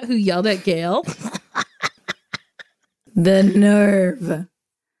daddy hat who yelled at Gail. The nerve.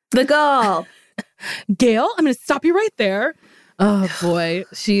 The gall. Gail, I'm going to stop you right there. Oh boy,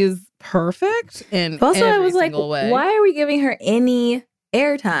 she's perfect in also, every I was like, way. Why are we giving her any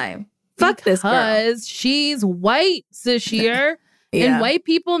airtime? Fuck this girl. Because she's white, Sashir. Yeah. And white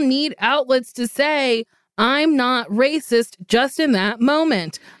people need outlets to say, I'm not racist just in that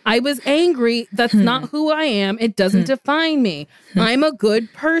moment. I was angry. That's not who I am. It doesn't define me. I'm a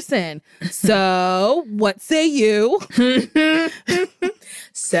good person. So, what say you?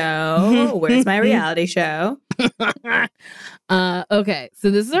 So, where's my reality show? Okay, so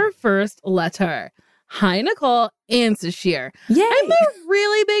this is our first letter. Hi, Nicole and Sashir. Yay. I'm a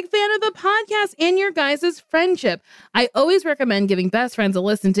really big fan of the podcast and your guys' friendship. I always recommend giving best friends a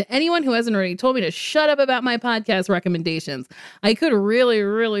listen to anyone who hasn't already told me to shut up about my podcast recommendations. I could really,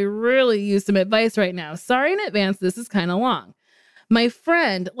 really, really use some advice right now. Sorry in advance, this is kind of long. My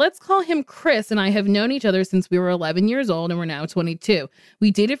friend, let's call him Chris, and I have known each other since we were 11 years old and we're now 22.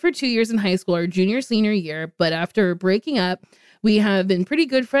 We dated for 2 years in high school, our junior-senior year, but after breaking up, we have been pretty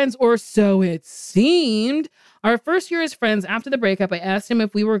good friends, or so it seemed. Our first year as friends after the breakup, I asked him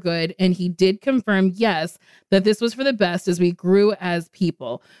if we were good, and he did confirm, yes, that this was for the best as we grew as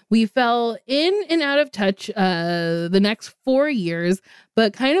people. We fell in and out of touch the next 4 years,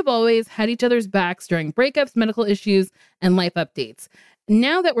 but kind of always had each other's backs during breakups, medical issues, and life updates.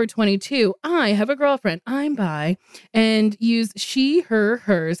 Now that we're 22, I have a girlfriend. I'm bi and use she, her,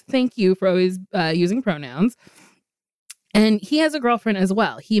 hers. Thank you for always using pronouns. And he has a girlfriend as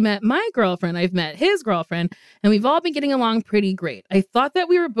well. He met my girlfriend. I've met his girlfriend, and we've all been getting along pretty great. I thought that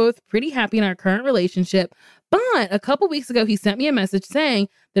we were both pretty happy in our current relationship, but a couple weeks ago, he sent me a message saying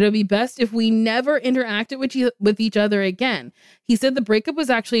that it would be best if we never interacted with each other again. He said the breakup was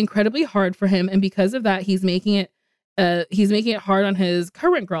actually incredibly hard for him, and because of that, he's making it he's making it hard on his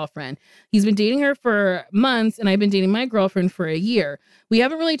current girlfriend. He's been dating her for months, and I've been dating my girlfriend for a year. We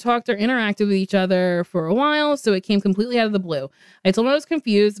haven't really talked or interacted with each other for a while, so it came completely out of the blue. I told him I was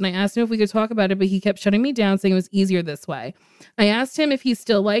confused, and I asked him if we could talk about it, but he kept shutting me down, saying it was easier this way. I asked him if he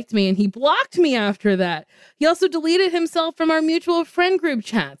still liked me, and he blocked me after that. He also deleted himself from our mutual friend group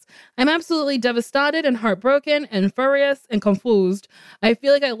chats. I'm absolutely devastated and heartbroken and furious and confused. I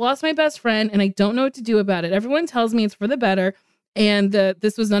feel like I lost my best friend, and I don't know what to do about it. Everyone tells me it's for the better, and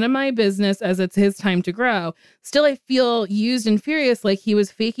this was none of my business as it's his time to grow. Still, I feel used and furious, like he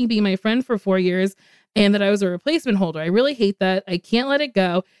was faking being my friend for 4 years and that I was a replacement holder. I really hate that. I can't let it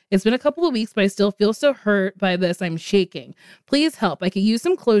go. It's been a couple of weeks, but I still feel so hurt by this. I'm shaking. Please help. I could use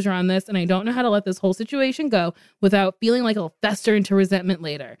some closure on this, and I don't know how to let this whole situation go without feeling like I'll fester into resentment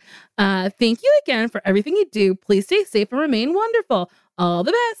later. Thank you again for everything you do. Please stay safe and remain wonderful. All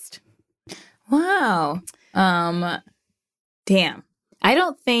the best. Wow. Damn. I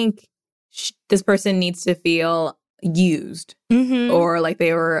don't think this person needs to feel used or like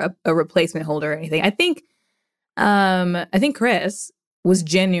they were a replacement holder or anything. I think Chris was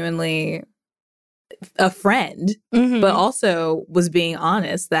genuinely a friend, but also was being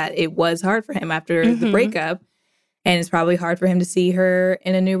honest that it was hard for him after the breakup. And it's probably hard for him to see her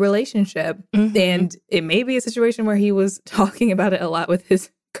in a new relationship. And it may be a situation where he was talking about it a lot with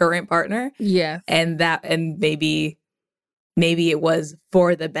his current partner. Yeah. And maybe it was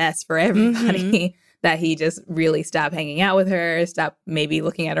for the best for everybody that he just really stopped hanging out with her, stopped maybe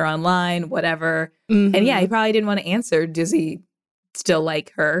looking at her online, whatever. And yeah, he probably didn't want to answer. Does he still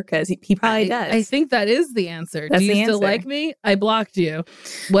like her? Because he probably does. I think that is the answer. That's Do you still like me? I blocked you.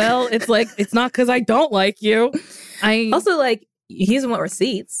 Well, it's like, it's not because I don't like you. Also, like, he doesn't want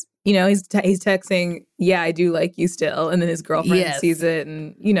receipts. You know, he's texting, yeah, I do like you still. And then his girlfriend sees it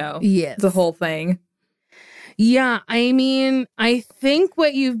and, you know, the whole thing. Yeah, I mean, I think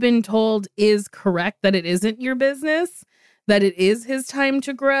what you've been told is correct, that it isn't your business, that it is his time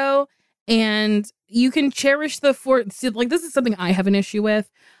to grow. And you can cherish like, this is something I have an issue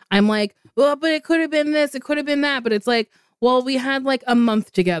with. I'm like, well, but it could have been this, it could have been that. But it's like, well, we had like a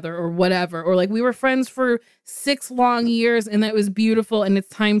month together or whatever. Or like we were friends for 6 long years and that was beautiful and it's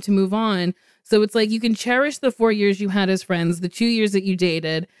time to move on. So it's like you can cherish the 4 years you had as friends, the 2 years that you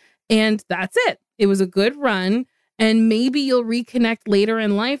dated, and that's it. It was a good run, and maybe you'll reconnect later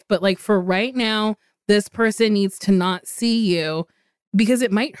in life. But like for right now, this person needs to not see you because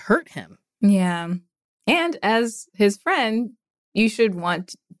it might hurt him. Yeah. And as his friend, you should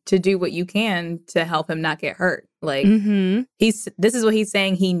want to do what you can to help him not get hurt. Like this is what he's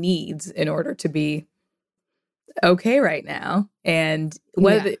saying he needs in order to be okay right now. And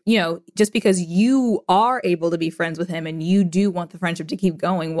whether, you know, just because you are able to be friends with him and you do want the friendship to keep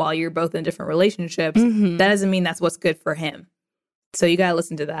going while you're both in different relationships, that doesn't mean that's what's good for him. So you got to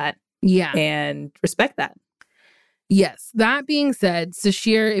listen to that. Yeah. And respect that. Yes. That being said,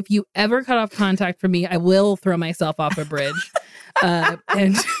 Sashir, if you ever cut off contact from me, I will throw myself off a bridge.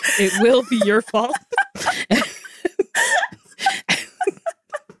 And it will be your fault.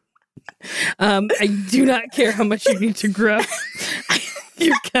 I do not care how much you need to grow.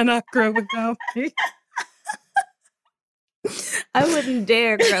 You cannot grow without me. I wouldn't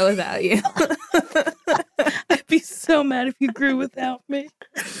dare grow without you. I'd be so mad if you grew without me.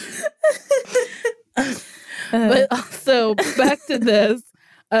 But also, back to this,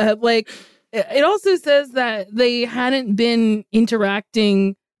 like, it also says that they hadn't been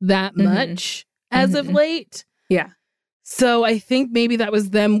interacting that much as of late. Yeah. So I think maybe that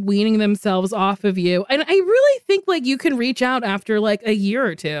was them weaning themselves off of you. And I really think like you can reach out after like a year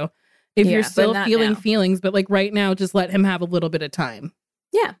or two if you're still feeling feelings. But like right now, just let him have a little bit of time.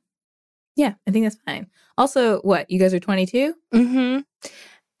 Yeah. Yeah, I think that's fine. Also, what? You guys are 22?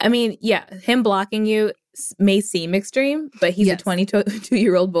 I mean, yeah, him blocking you may seem extreme, but he's a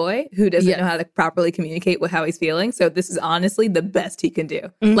 22-year-old boy who doesn't know how to properly communicate with how he's feeling. So this is honestly the best he can do.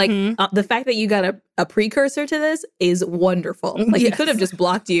 Like the fact that you got a precursor to this is wonderful. Like he could have just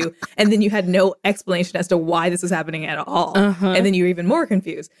blocked you and then you had no explanation as to why this was happening at all. And then you're even more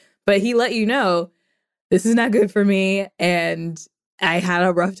confused. But he let you know, this is not good for me. And I had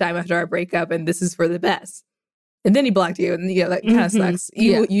a rough time after our breakup and this is for the best. And then he blocked you, and you know that kind of sucks.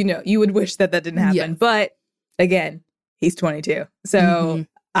 You know, you would wish that didn't happen. But again, he's 22, so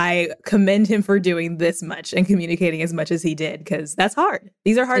I commend him for doing this much and communicating as much as he did, because that's hard.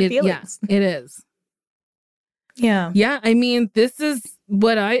 These are hard feelings. Yeah, it is. Yeah. Yeah, I mean, this is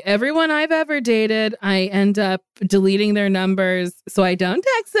everyone I've ever dated, I end up deleting their numbers so I don't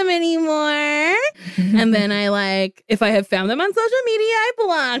text them anymore. And then if I have found them on social media, I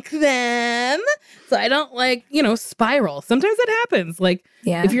block them. So I don't spiral. Sometimes it happens.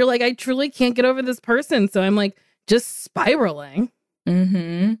 If you're I truly can't get over this person. So I'm just spiraling.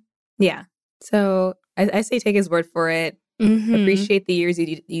 Mm-hmm. Yeah. So I say take his word for it. Mm-hmm. Appreciate the years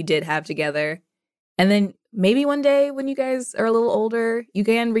you did have together. And then maybe one day when you guys are a little older, you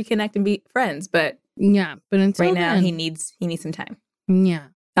can reconnect and be friends. But until right now he needs some time. Yeah.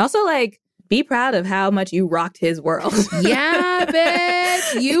 Also, be proud of how much you rocked his world. Yeah,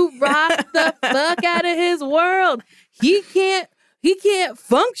 bitch. You rocked the fuck out of his world. He can't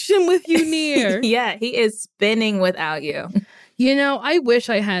function with you near. Yeah, he is spinning without you. I wish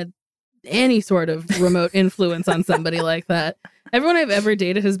I had any sort of remote influence on somebody like that. Everyone I've ever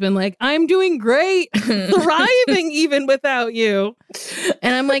dated has been I'm doing great, thriving even without you.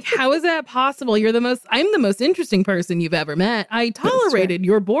 And I'm how is that possible? I'm the most interesting person you've ever met. I tolerated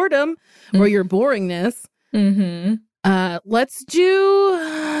your boredom or your boringness. Mm-hmm. Let's do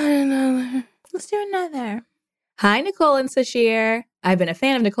another. Hi, Nicole and Sashir. I've been a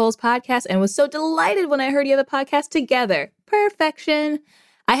fan of Nicole's podcast and was so delighted when I heard you have a podcast together. Perfection.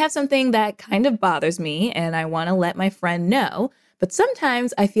 I have something that kind of bothers me and I want to let my friend know, but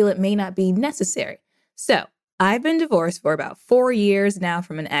sometimes I feel it may not be necessary. So I've been divorced for about 4 years now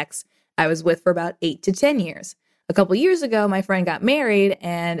from an ex I was with for about 8 to 10 years. A couple years ago, my friend got married,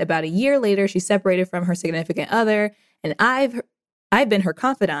 and about a year later, she separated from her significant other, and I've been her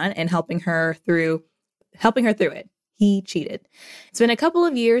confidant and helping her through it. He cheated. It's been a couple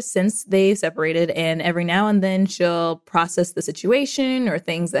of years since they separated, and every now and then she'll process the situation or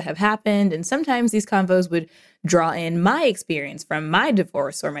things that have happened, and sometimes these convos would draw in my experience from my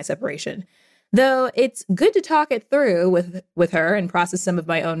divorce or my separation. Though it's good to talk it through with her and process some of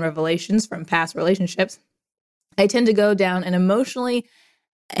my own revelations from past relationships, I tend to go down an emotional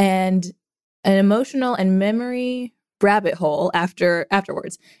and memory rabbit hole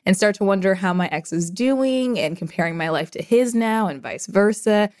afterwards and start to wonder how my ex is doing and comparing my life to his now and vice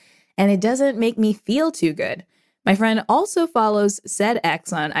versa. And it doesn't make me feel too good. My friend also follows said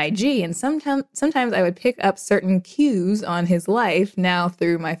ex on IG, and sometimes I would pick up certain cues on his life now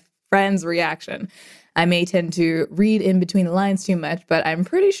through my friend's reaction. I may tend to read in between the lines too much, but I'm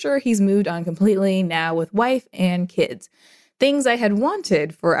pretty sure he's moved on completely now with wife and kids. Things I had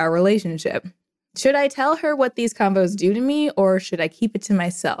wanted for our relationship. Should I tell her what these combos do to me, or should I keep it to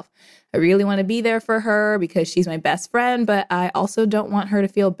myself? I really want to be there for her because she's my best friend, but I also don't want her to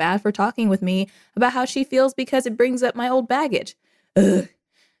feel bad for talking with me about how she feels because it brings up my old baggage. Ugh.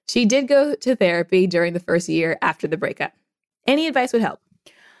 She did go to therapy during the first year after the breakup. Any advice would help.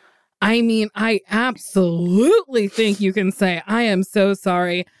 I mean, I absolutely think you can say, I am so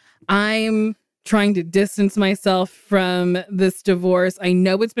sorry. I'm trying to distance myself from this divorce. I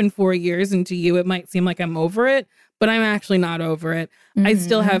know it's been 4 years, and to you, it might seem like I'm over it, but I'm actually not over it. Mm-hmm. I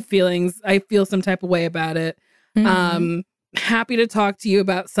still have feelings. I feel some type of way about it. Mm-hmm. Happy to talk to you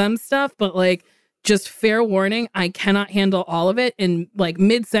about some stuff, but just fair warning, I cannot handle all of it. In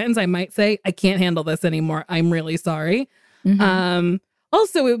mid-sentence, I might say, I can't handle this anymore. I'm really sorry. Mm-hmm.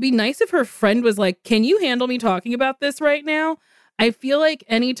 Also, it would be nice if her friend was can you handle me talking about this right now? I feel like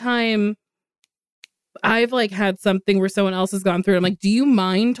anytime I've had something where someone else has gone through it, I'm do you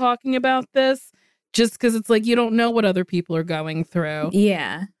mind talking about this? Just because it's you don't know what other people are going through.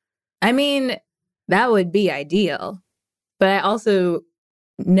 Yeah. I mean, that would be ideal. But I also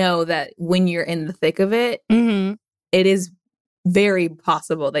know that when you're in the thick of it, mm-hmm. it is very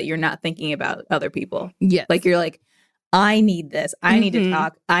possible that you're not thinking about other people. Yes. You're I need this. I need to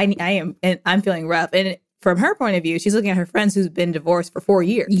talk. I'm feeling rough. And from her point of view, she's looking at her friends who's been divorced for 4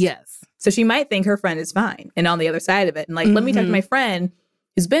 years. Yes. So she might think her friend is fine and on the other side of it. And let me talk to my friend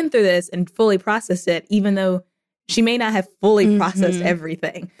who's been through this and fully processed it, even though she may not have fully processed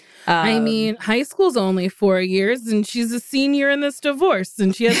everything. I mean, high school's only 4 years and she's a senior in this divorce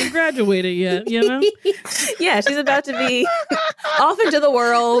and she hasn't graduated yet, you know? Yeah, she's about to be off into the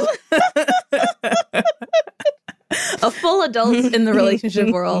world. A full adult in the relationship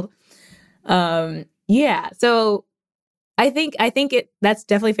world. Yeah. So I think that's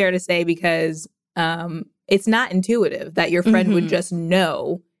definitely fair to say because it's not intuitive that your friend would just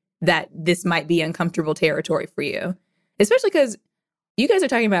know that this might be uncomfortable territory for you, especially because you guys are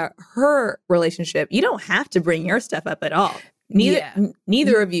talking about her relationship. You don't have to bring your stuff up at all.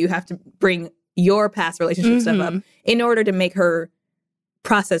 Neither of you have to bring your past relationship stuff up in order to make her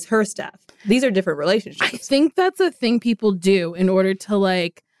process her stuff. These are different relationships. I think that's a thing people do in order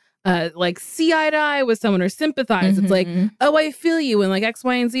to like see eye to eye with someone or sympathize. It's like, oh, I feel you when like X,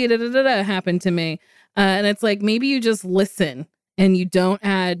 Y, and Z happened to me. And it's like, maybe you just listen and you don't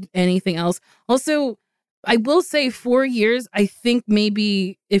add anything else. Also, I will say 4 years, I think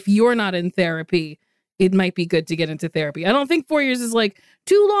maybe if you're not in therapy, it might be good to get into therapy. I don't think 4 years is like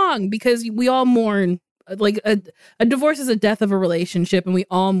too long because we all mourn, like a divorce is a death of a relationship and we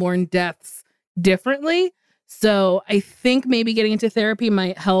all mourn deaths differently. So I think maybe getting into therapy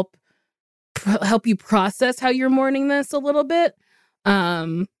might help you process how you're mourning this a little bit.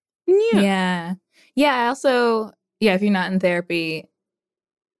 Yeah. I also, if you're not in therapy,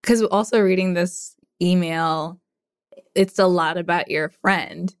 because also reading this email, it's a lot about your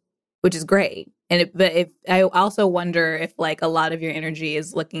friend, which is great. But I also wonder if like a lot of your energy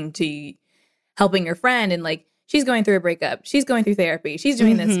is looking to helping your friend and like she's going through a breakup, she's going through therapy, she's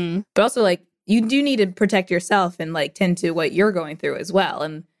doing this, but also like you do need to protect yourself and like tend to what you're going through as well.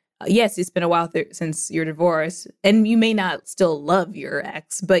 And yes, it's been a while since your divorce, and you may not still love your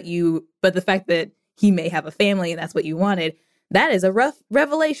ex, but the fact that he may have a family and that's what you wanted, that is a rough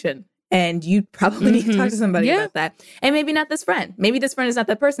revelation. And you probably need to talk to somebody about that. And maybe not this friend. Maybe this friend is not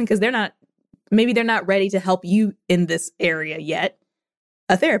that person because they're not ready to help you in this area yet.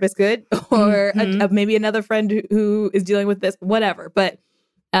 A therapist could, or maybe another friend who is dealing with this, whatever. But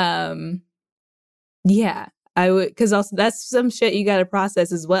yeah, I would, because also that's some shit you got to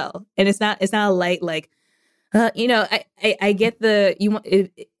process as well. And it's not a light like, I get the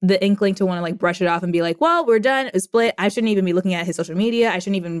inkling to want to like brush it off and be like, well, we're done, it's split. I shouldn't even be looking at his social media. I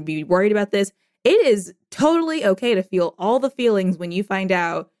shouldn't even be worried about this. It is totally okay to feel all the feelings when you find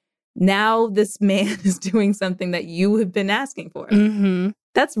out now this man is doing something that you have been asking for.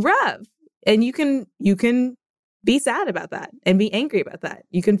 That's rough. And you can be sad about that and be angry about that.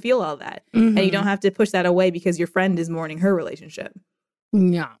 You can feel all that. And you don't have to push that away because your friend is mourning her relationship.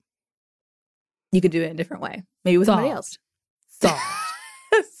 Yeah. You could do it in a different way. Maybe with somebody else.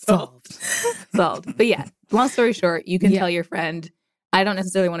 Solved. But yeah, long story short, you can tell your friend, I don't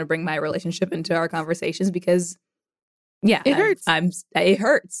necessarily want to bring my relationship into our conversations because it hurts. It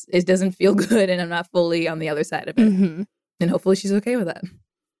hurts. It doesn't feel good and I'm not fully on the other side of it. And hopefully she's okay with that.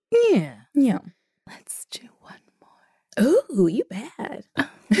 Yeah. Let's do one more. Ooh, you bad.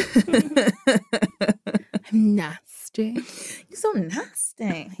 I'm nasty. You're so nasty.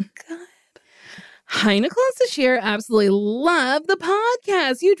 Oh my God. Hi, Nicole and Sashir. Absolutely love the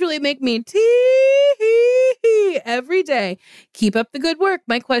podcast. You truly make me tea every day. Keep up the good work.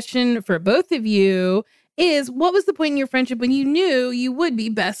 My question for both of you is, what was the point in your friendship when you knew you would be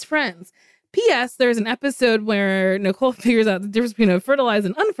best friends? P.S. There's an episode where Nicole figures out the difference between a fertilized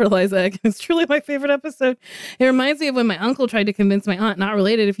and unfertilized egg. It's truly my favorite episode. It reminds me of when my uncle tried to convince my aunt, not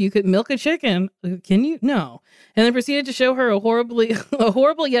related, if you could milk a chicken. Can you? No. And then proceeded to show her a horrible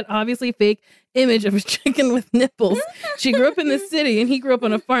yet obviously fake image of a chicken with nipples. She grew up in the city and he grew up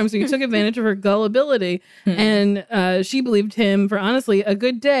on a farm, so he took advantage of her gullibility. And she believed him for honestly a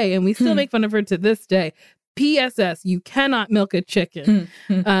good day. And we still make fun of her to this day. PSS, you cannot milk a chicken.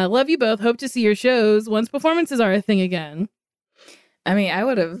 Love you both. Hope to see your shows once performances are a thing again. I mean, I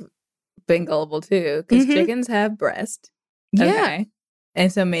would have been gullible too, because chickens have breasts. Yeah. Okay.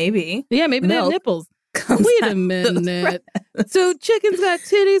 And so maybe. Yeah, maybe they have nipples. Wait a minute. So chickens got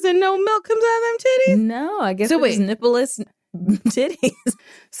titties and no milk comes out of them titties? No, I guess so. Wait, nippleless titties.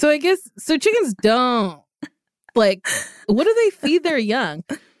 So chickens don't. Like, what do they feed their young?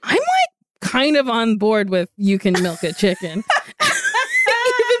 I'm like, kind of on board with you can milk a chicken.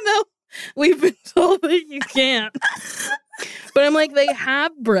 Even though we've been told that you can't. But I'm like, they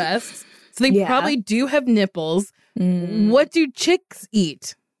have breasts, so they probably do have nipples. What do chicks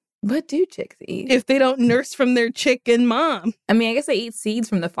eat? What do chicks eat? If they don't nurse from their chicken mom. I mean, I guess they eat seeds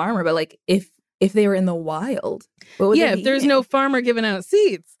from the farmer, but like if they were in the wild, what would they be if there's no farmer giving out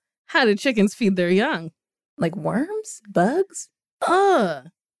seeds, how do chickens feed their young? Like worms? Bugs?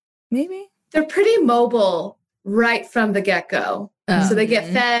 Maybe. They're pretty mobile right from the get-go. So they get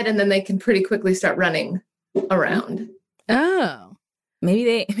fed and then they can pretty quickly start running around. Oh.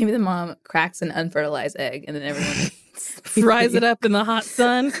 Maybe the mom cracks an unfertilized egg and then everyone fries it up in the hot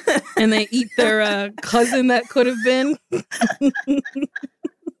sun and they eat their cousin that could have been.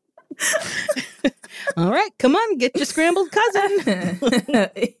 All right, come on, get your scrambled cousin.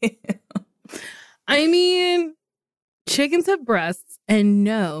 I mean, chickens have breasts and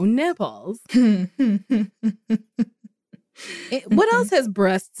no nipples. What else has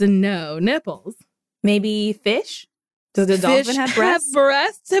breasts and no nipples? Maybe fish? Does the dolphin have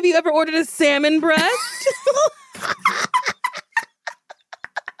breasts? Have you ever ordered a salmon breast?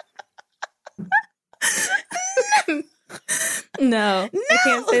 No, I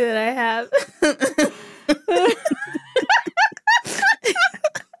can't say that I have.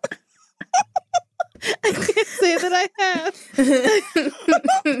 I can't say that I have.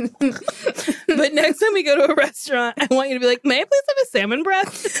 But next time we go to a restaurant, I want you to be like, may I please have a salmon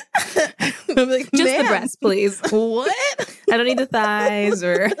breast? I'll be like, Just the breast, please. What? I don't need the thighs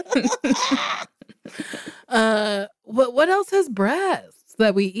or... What else has breasts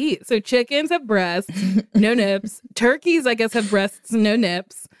that we eat? So chickens have breasts, no nips. Turkeys, I guess, have breasts, no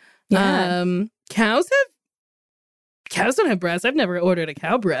nips. Yeah. Cows don't have breasts. I've never ordered a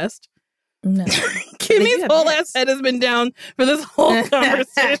cow breast. No. Kimmy's whole ass head has been down for this whole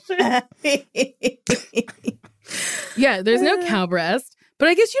conversation. Yeah, there's no cow breast. But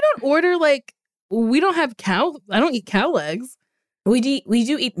I guess you don't order, like, we don't have cow. I don't eat cow legs. We do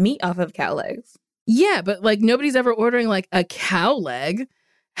eat meat off of cow legs. Yeah, but like nobody's ever ordering like a cow leg.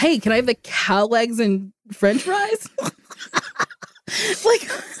 Hey, can I have the cow legs and French fries? Like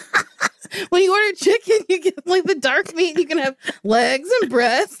when you order chicken, you get like the dark meat. You can have legs and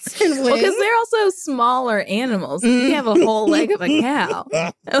breasts and wings. Well, because they're also smaller animals. You can have a whole leg of a cow.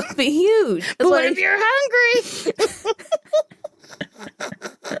 That would be huge. But what if you're hungry?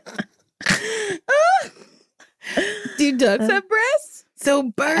 Do ducks have breasts?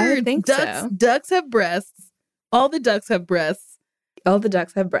 So birds, think ducks, so. Ducks have breasts. All the ducks have breasts. All the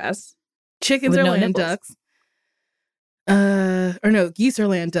ducks have breasts. Chickens With are no land nipples. ducks. Or no, geese are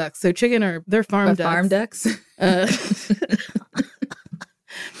land ducks. So they're farm ducks. Farm ducks.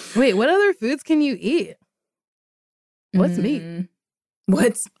 Wait, what other foods can you eat? What's meat?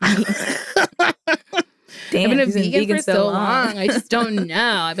 What's meat? Damn, I've been a she's been vegan for so long. I just don't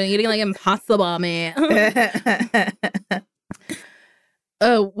know. I've been eating like Impossible meat.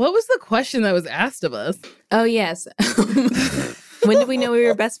 What was the question that was asked of us? Oh, yes. When did we know we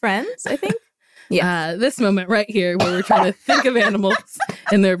were best friends, I think? Yeah. This moment right here where we're trying to think of animals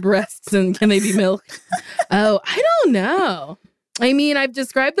and their breasts and can they be milked? Oh, I don't know. I mean, I've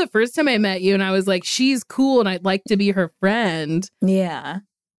described the first time I met you and I was like, she's cool and I'd like to be her friend. Yeah.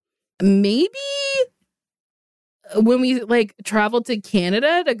 Maybe when we like traveled to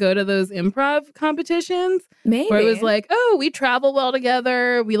Canada to go to those improv competitions. Maybe. Where it was like, oh, we travel well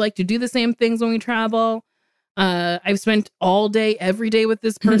together. We like to do the same things when we travel. I've spent all day, every day with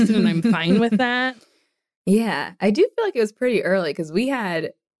this person, and I'm fine with that. Yeah, I do feel like it was pretty early because we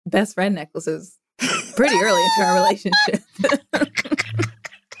had best friend necklaces pretty early into our relationship.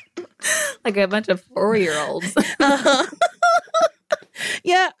 Like a bunch of 4-year-olds. Uh-huh.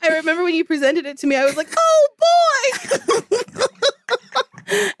 Yeah, I remember when you presented it to me, I was like, oh boy!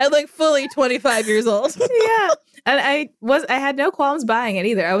 At like fully 25 years old. Yeah. And I had no qualms buying it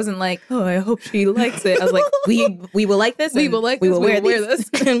either. I wasn't like, oh, I hope she likes it. I was like, we will like this. We will like this. We will wear this.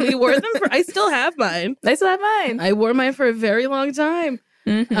 And we wore them I still have mine. I still have mine. I wore mine for a very long time.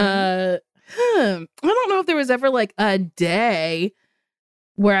 Mm-hmm. I don't know if there was ever like a day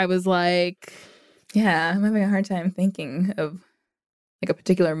where I was like, yeah, I'm having a hard time thinking of like a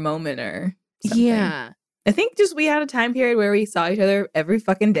particular moment or something. Yeah. I think just we had a time period where we saw each other every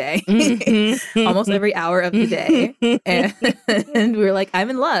fucking day, almost every hour of the day. And we were like, I'm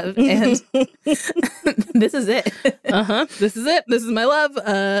in love. And this is it. This is it. This is my love.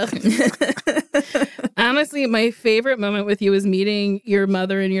 Honestly, my favorite moment with you was meeting your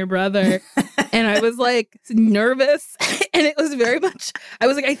mother and your brother. And I was like nervous. And it was very much, I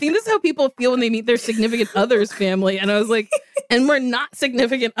was like, I think this is how people feel when they meet their significant other's family. And I was like, and we're not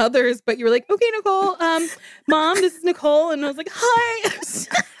significant others, but you were like, okay, Nicole, Mom, this is Nicole. And I was like, hi.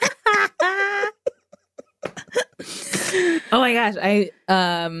 Oh my gosh.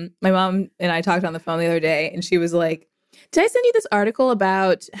 My mom and I talked on the phone the other day and she was like, did I send you this article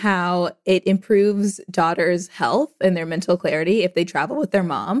about how it improves daughters' health and their mental clarity if they travel with their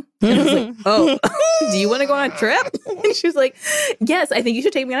mom? And I was like, oh, do you want to go on a trip? And she was like, yes, I think you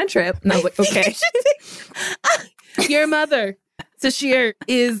should take me on a trip. And I was like, okay. Your mother, Sashir,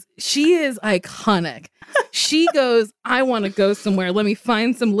 is iconic. She goes, I want to go somewhere. Let me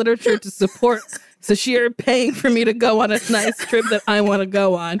find some literature to support Sashir paying for me to go on a nice trip that I want to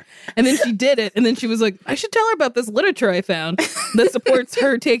go on. And then she did it. And then she was like, I should tell her about this literature I found that supports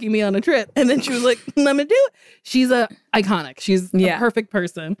her taking me on a trip. And then she was like, I'm going to do it. She's iconic. She's a perfect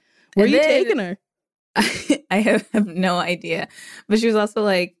person. Where are you taking her? I have no idea. But she was also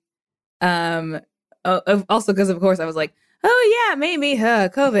like, also because of course I was like, oh yeah, maybe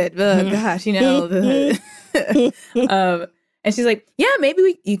COVID. Gosh, you know. And she's like, yeah,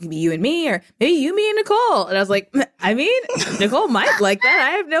 maybe you can be you and me, or maybe you, me, and Nicole. And I was like, I mean, Nicole might like that. I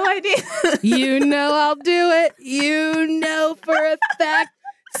have no idea. You know I'll do it. You know for a fact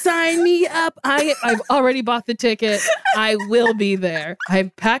Sign me up. I've already bought the ticket. I will be there.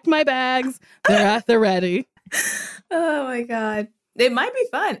 I've packed my bags. They're at the ready. Oh my God. It might be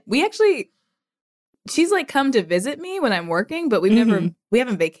fun. She's like come to visit me when I'm working, but we haven't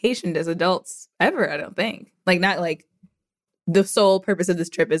vacationed as adults ever, I don't think. Like, not like the sole purpose of this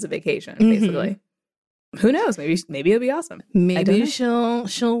trip is a vacation, basically. Who knows? Maybe it'll be awesome. Maybe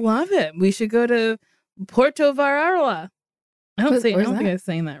she'll love it. We should go to Puerto Vallarta. I don't think I'm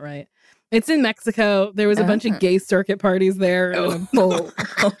saying that right. It's in Mexico. There was a bunch of gay circuit parties there. A boat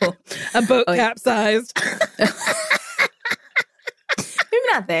capsized. Maybe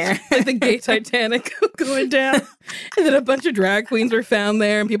not there. Like the gay Titanic going down. And then a bunch of drag queens were found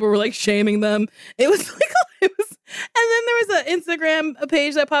there and people were like shaming them. And then there was an Instagram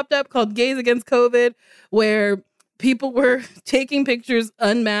page that popped up called Gays Against COVID, where people were taking pictures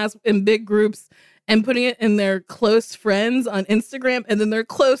unmasked in big groups and putting it in their close friends on Instagram. And then their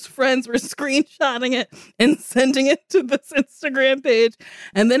close friends were screenshotting it and sending it to this Instagram page.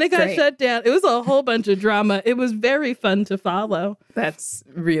 And then it got shut down. It was a whole bunch of drama. It was very fun to follow. That's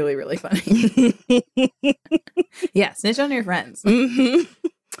really, really funny. Yeah, snitch on your friends.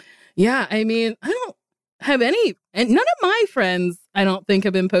 Yeah, I mean, I don't have any, and none of my friends, I don't think,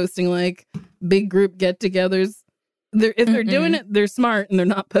 have been posting like big group get-togethers. If they're doing it, they're smart and they're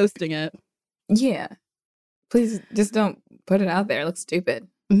not posting it. Yeah. Please just don't put it out there. It looks stupid.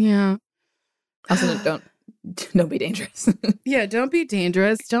 Yeah. Also, don't be dangerous. Yeah, don't be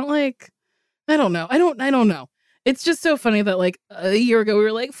dangerous. Don't I don't know. I don't know. It's just so funny that like a year ago we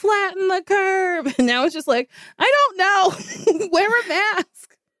were like flatten the curve. And now it's just like, I don't know. Wear a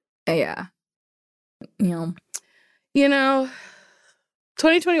mask. Yeah. You know,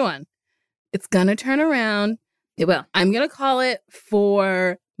 2021. It's gonna turn around. It will. I'm gonna call it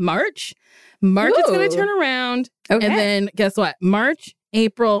for March. March is going to turn around. Okay. And then guess what? March,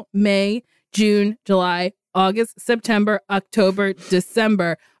 April, May, June, July, August, September, October,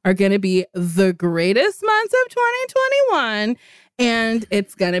 December are going to be the greatest months of 2021. And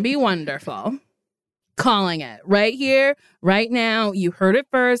it's going to be wonderful. Calling it right here, right now. You heard it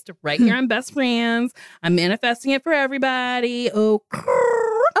first, right here on Best Friends. I'm manifesting it for everybody.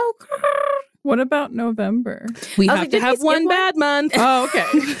 What about November? We have to have one bad month. Oh, okay.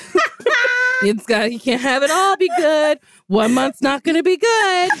 You can't have it all be good. 1 month's not going to be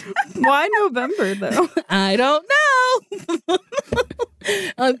good. Why November, though? I don't know.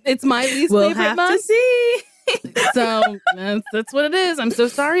 It's my least favorite month. To see. So that's what it is. I'm so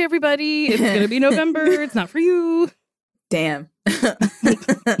sorry, everybody. It's going to be November. It's not for you. Damn.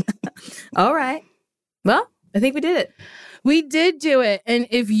 All right. Well, I think we did it. We did do it. And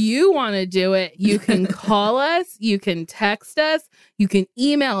if you want to do it, you can call us, you can text us, you can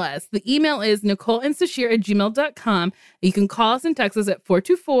email us. The email is NicoleandSashir@gmail.com. You can call us and text us at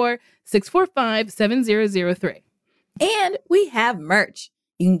 424-645-7003. And we have merch.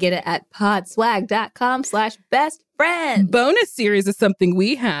 You can get it at podswag.com/bestfriend. Bonus series is something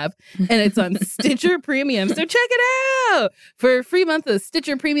we have, and it's on Stitcher Premium. So check it out. For a free month of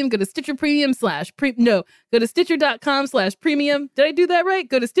Stitcher Premium, go to Stitcher Premium go to Stitcher.com/premium. Did I do that right?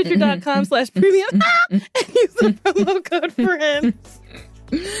 Go to Stitcher.com/premium and use the promo code FRIENDS.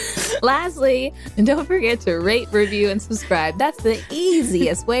 Lastly, don't forget to rate, review, and subscribe. That's the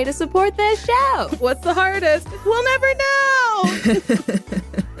easiest way to support this show. What's the hardest? We'll never know.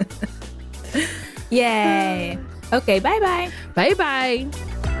 Yay. Okay, bye-bye. Bye-bye.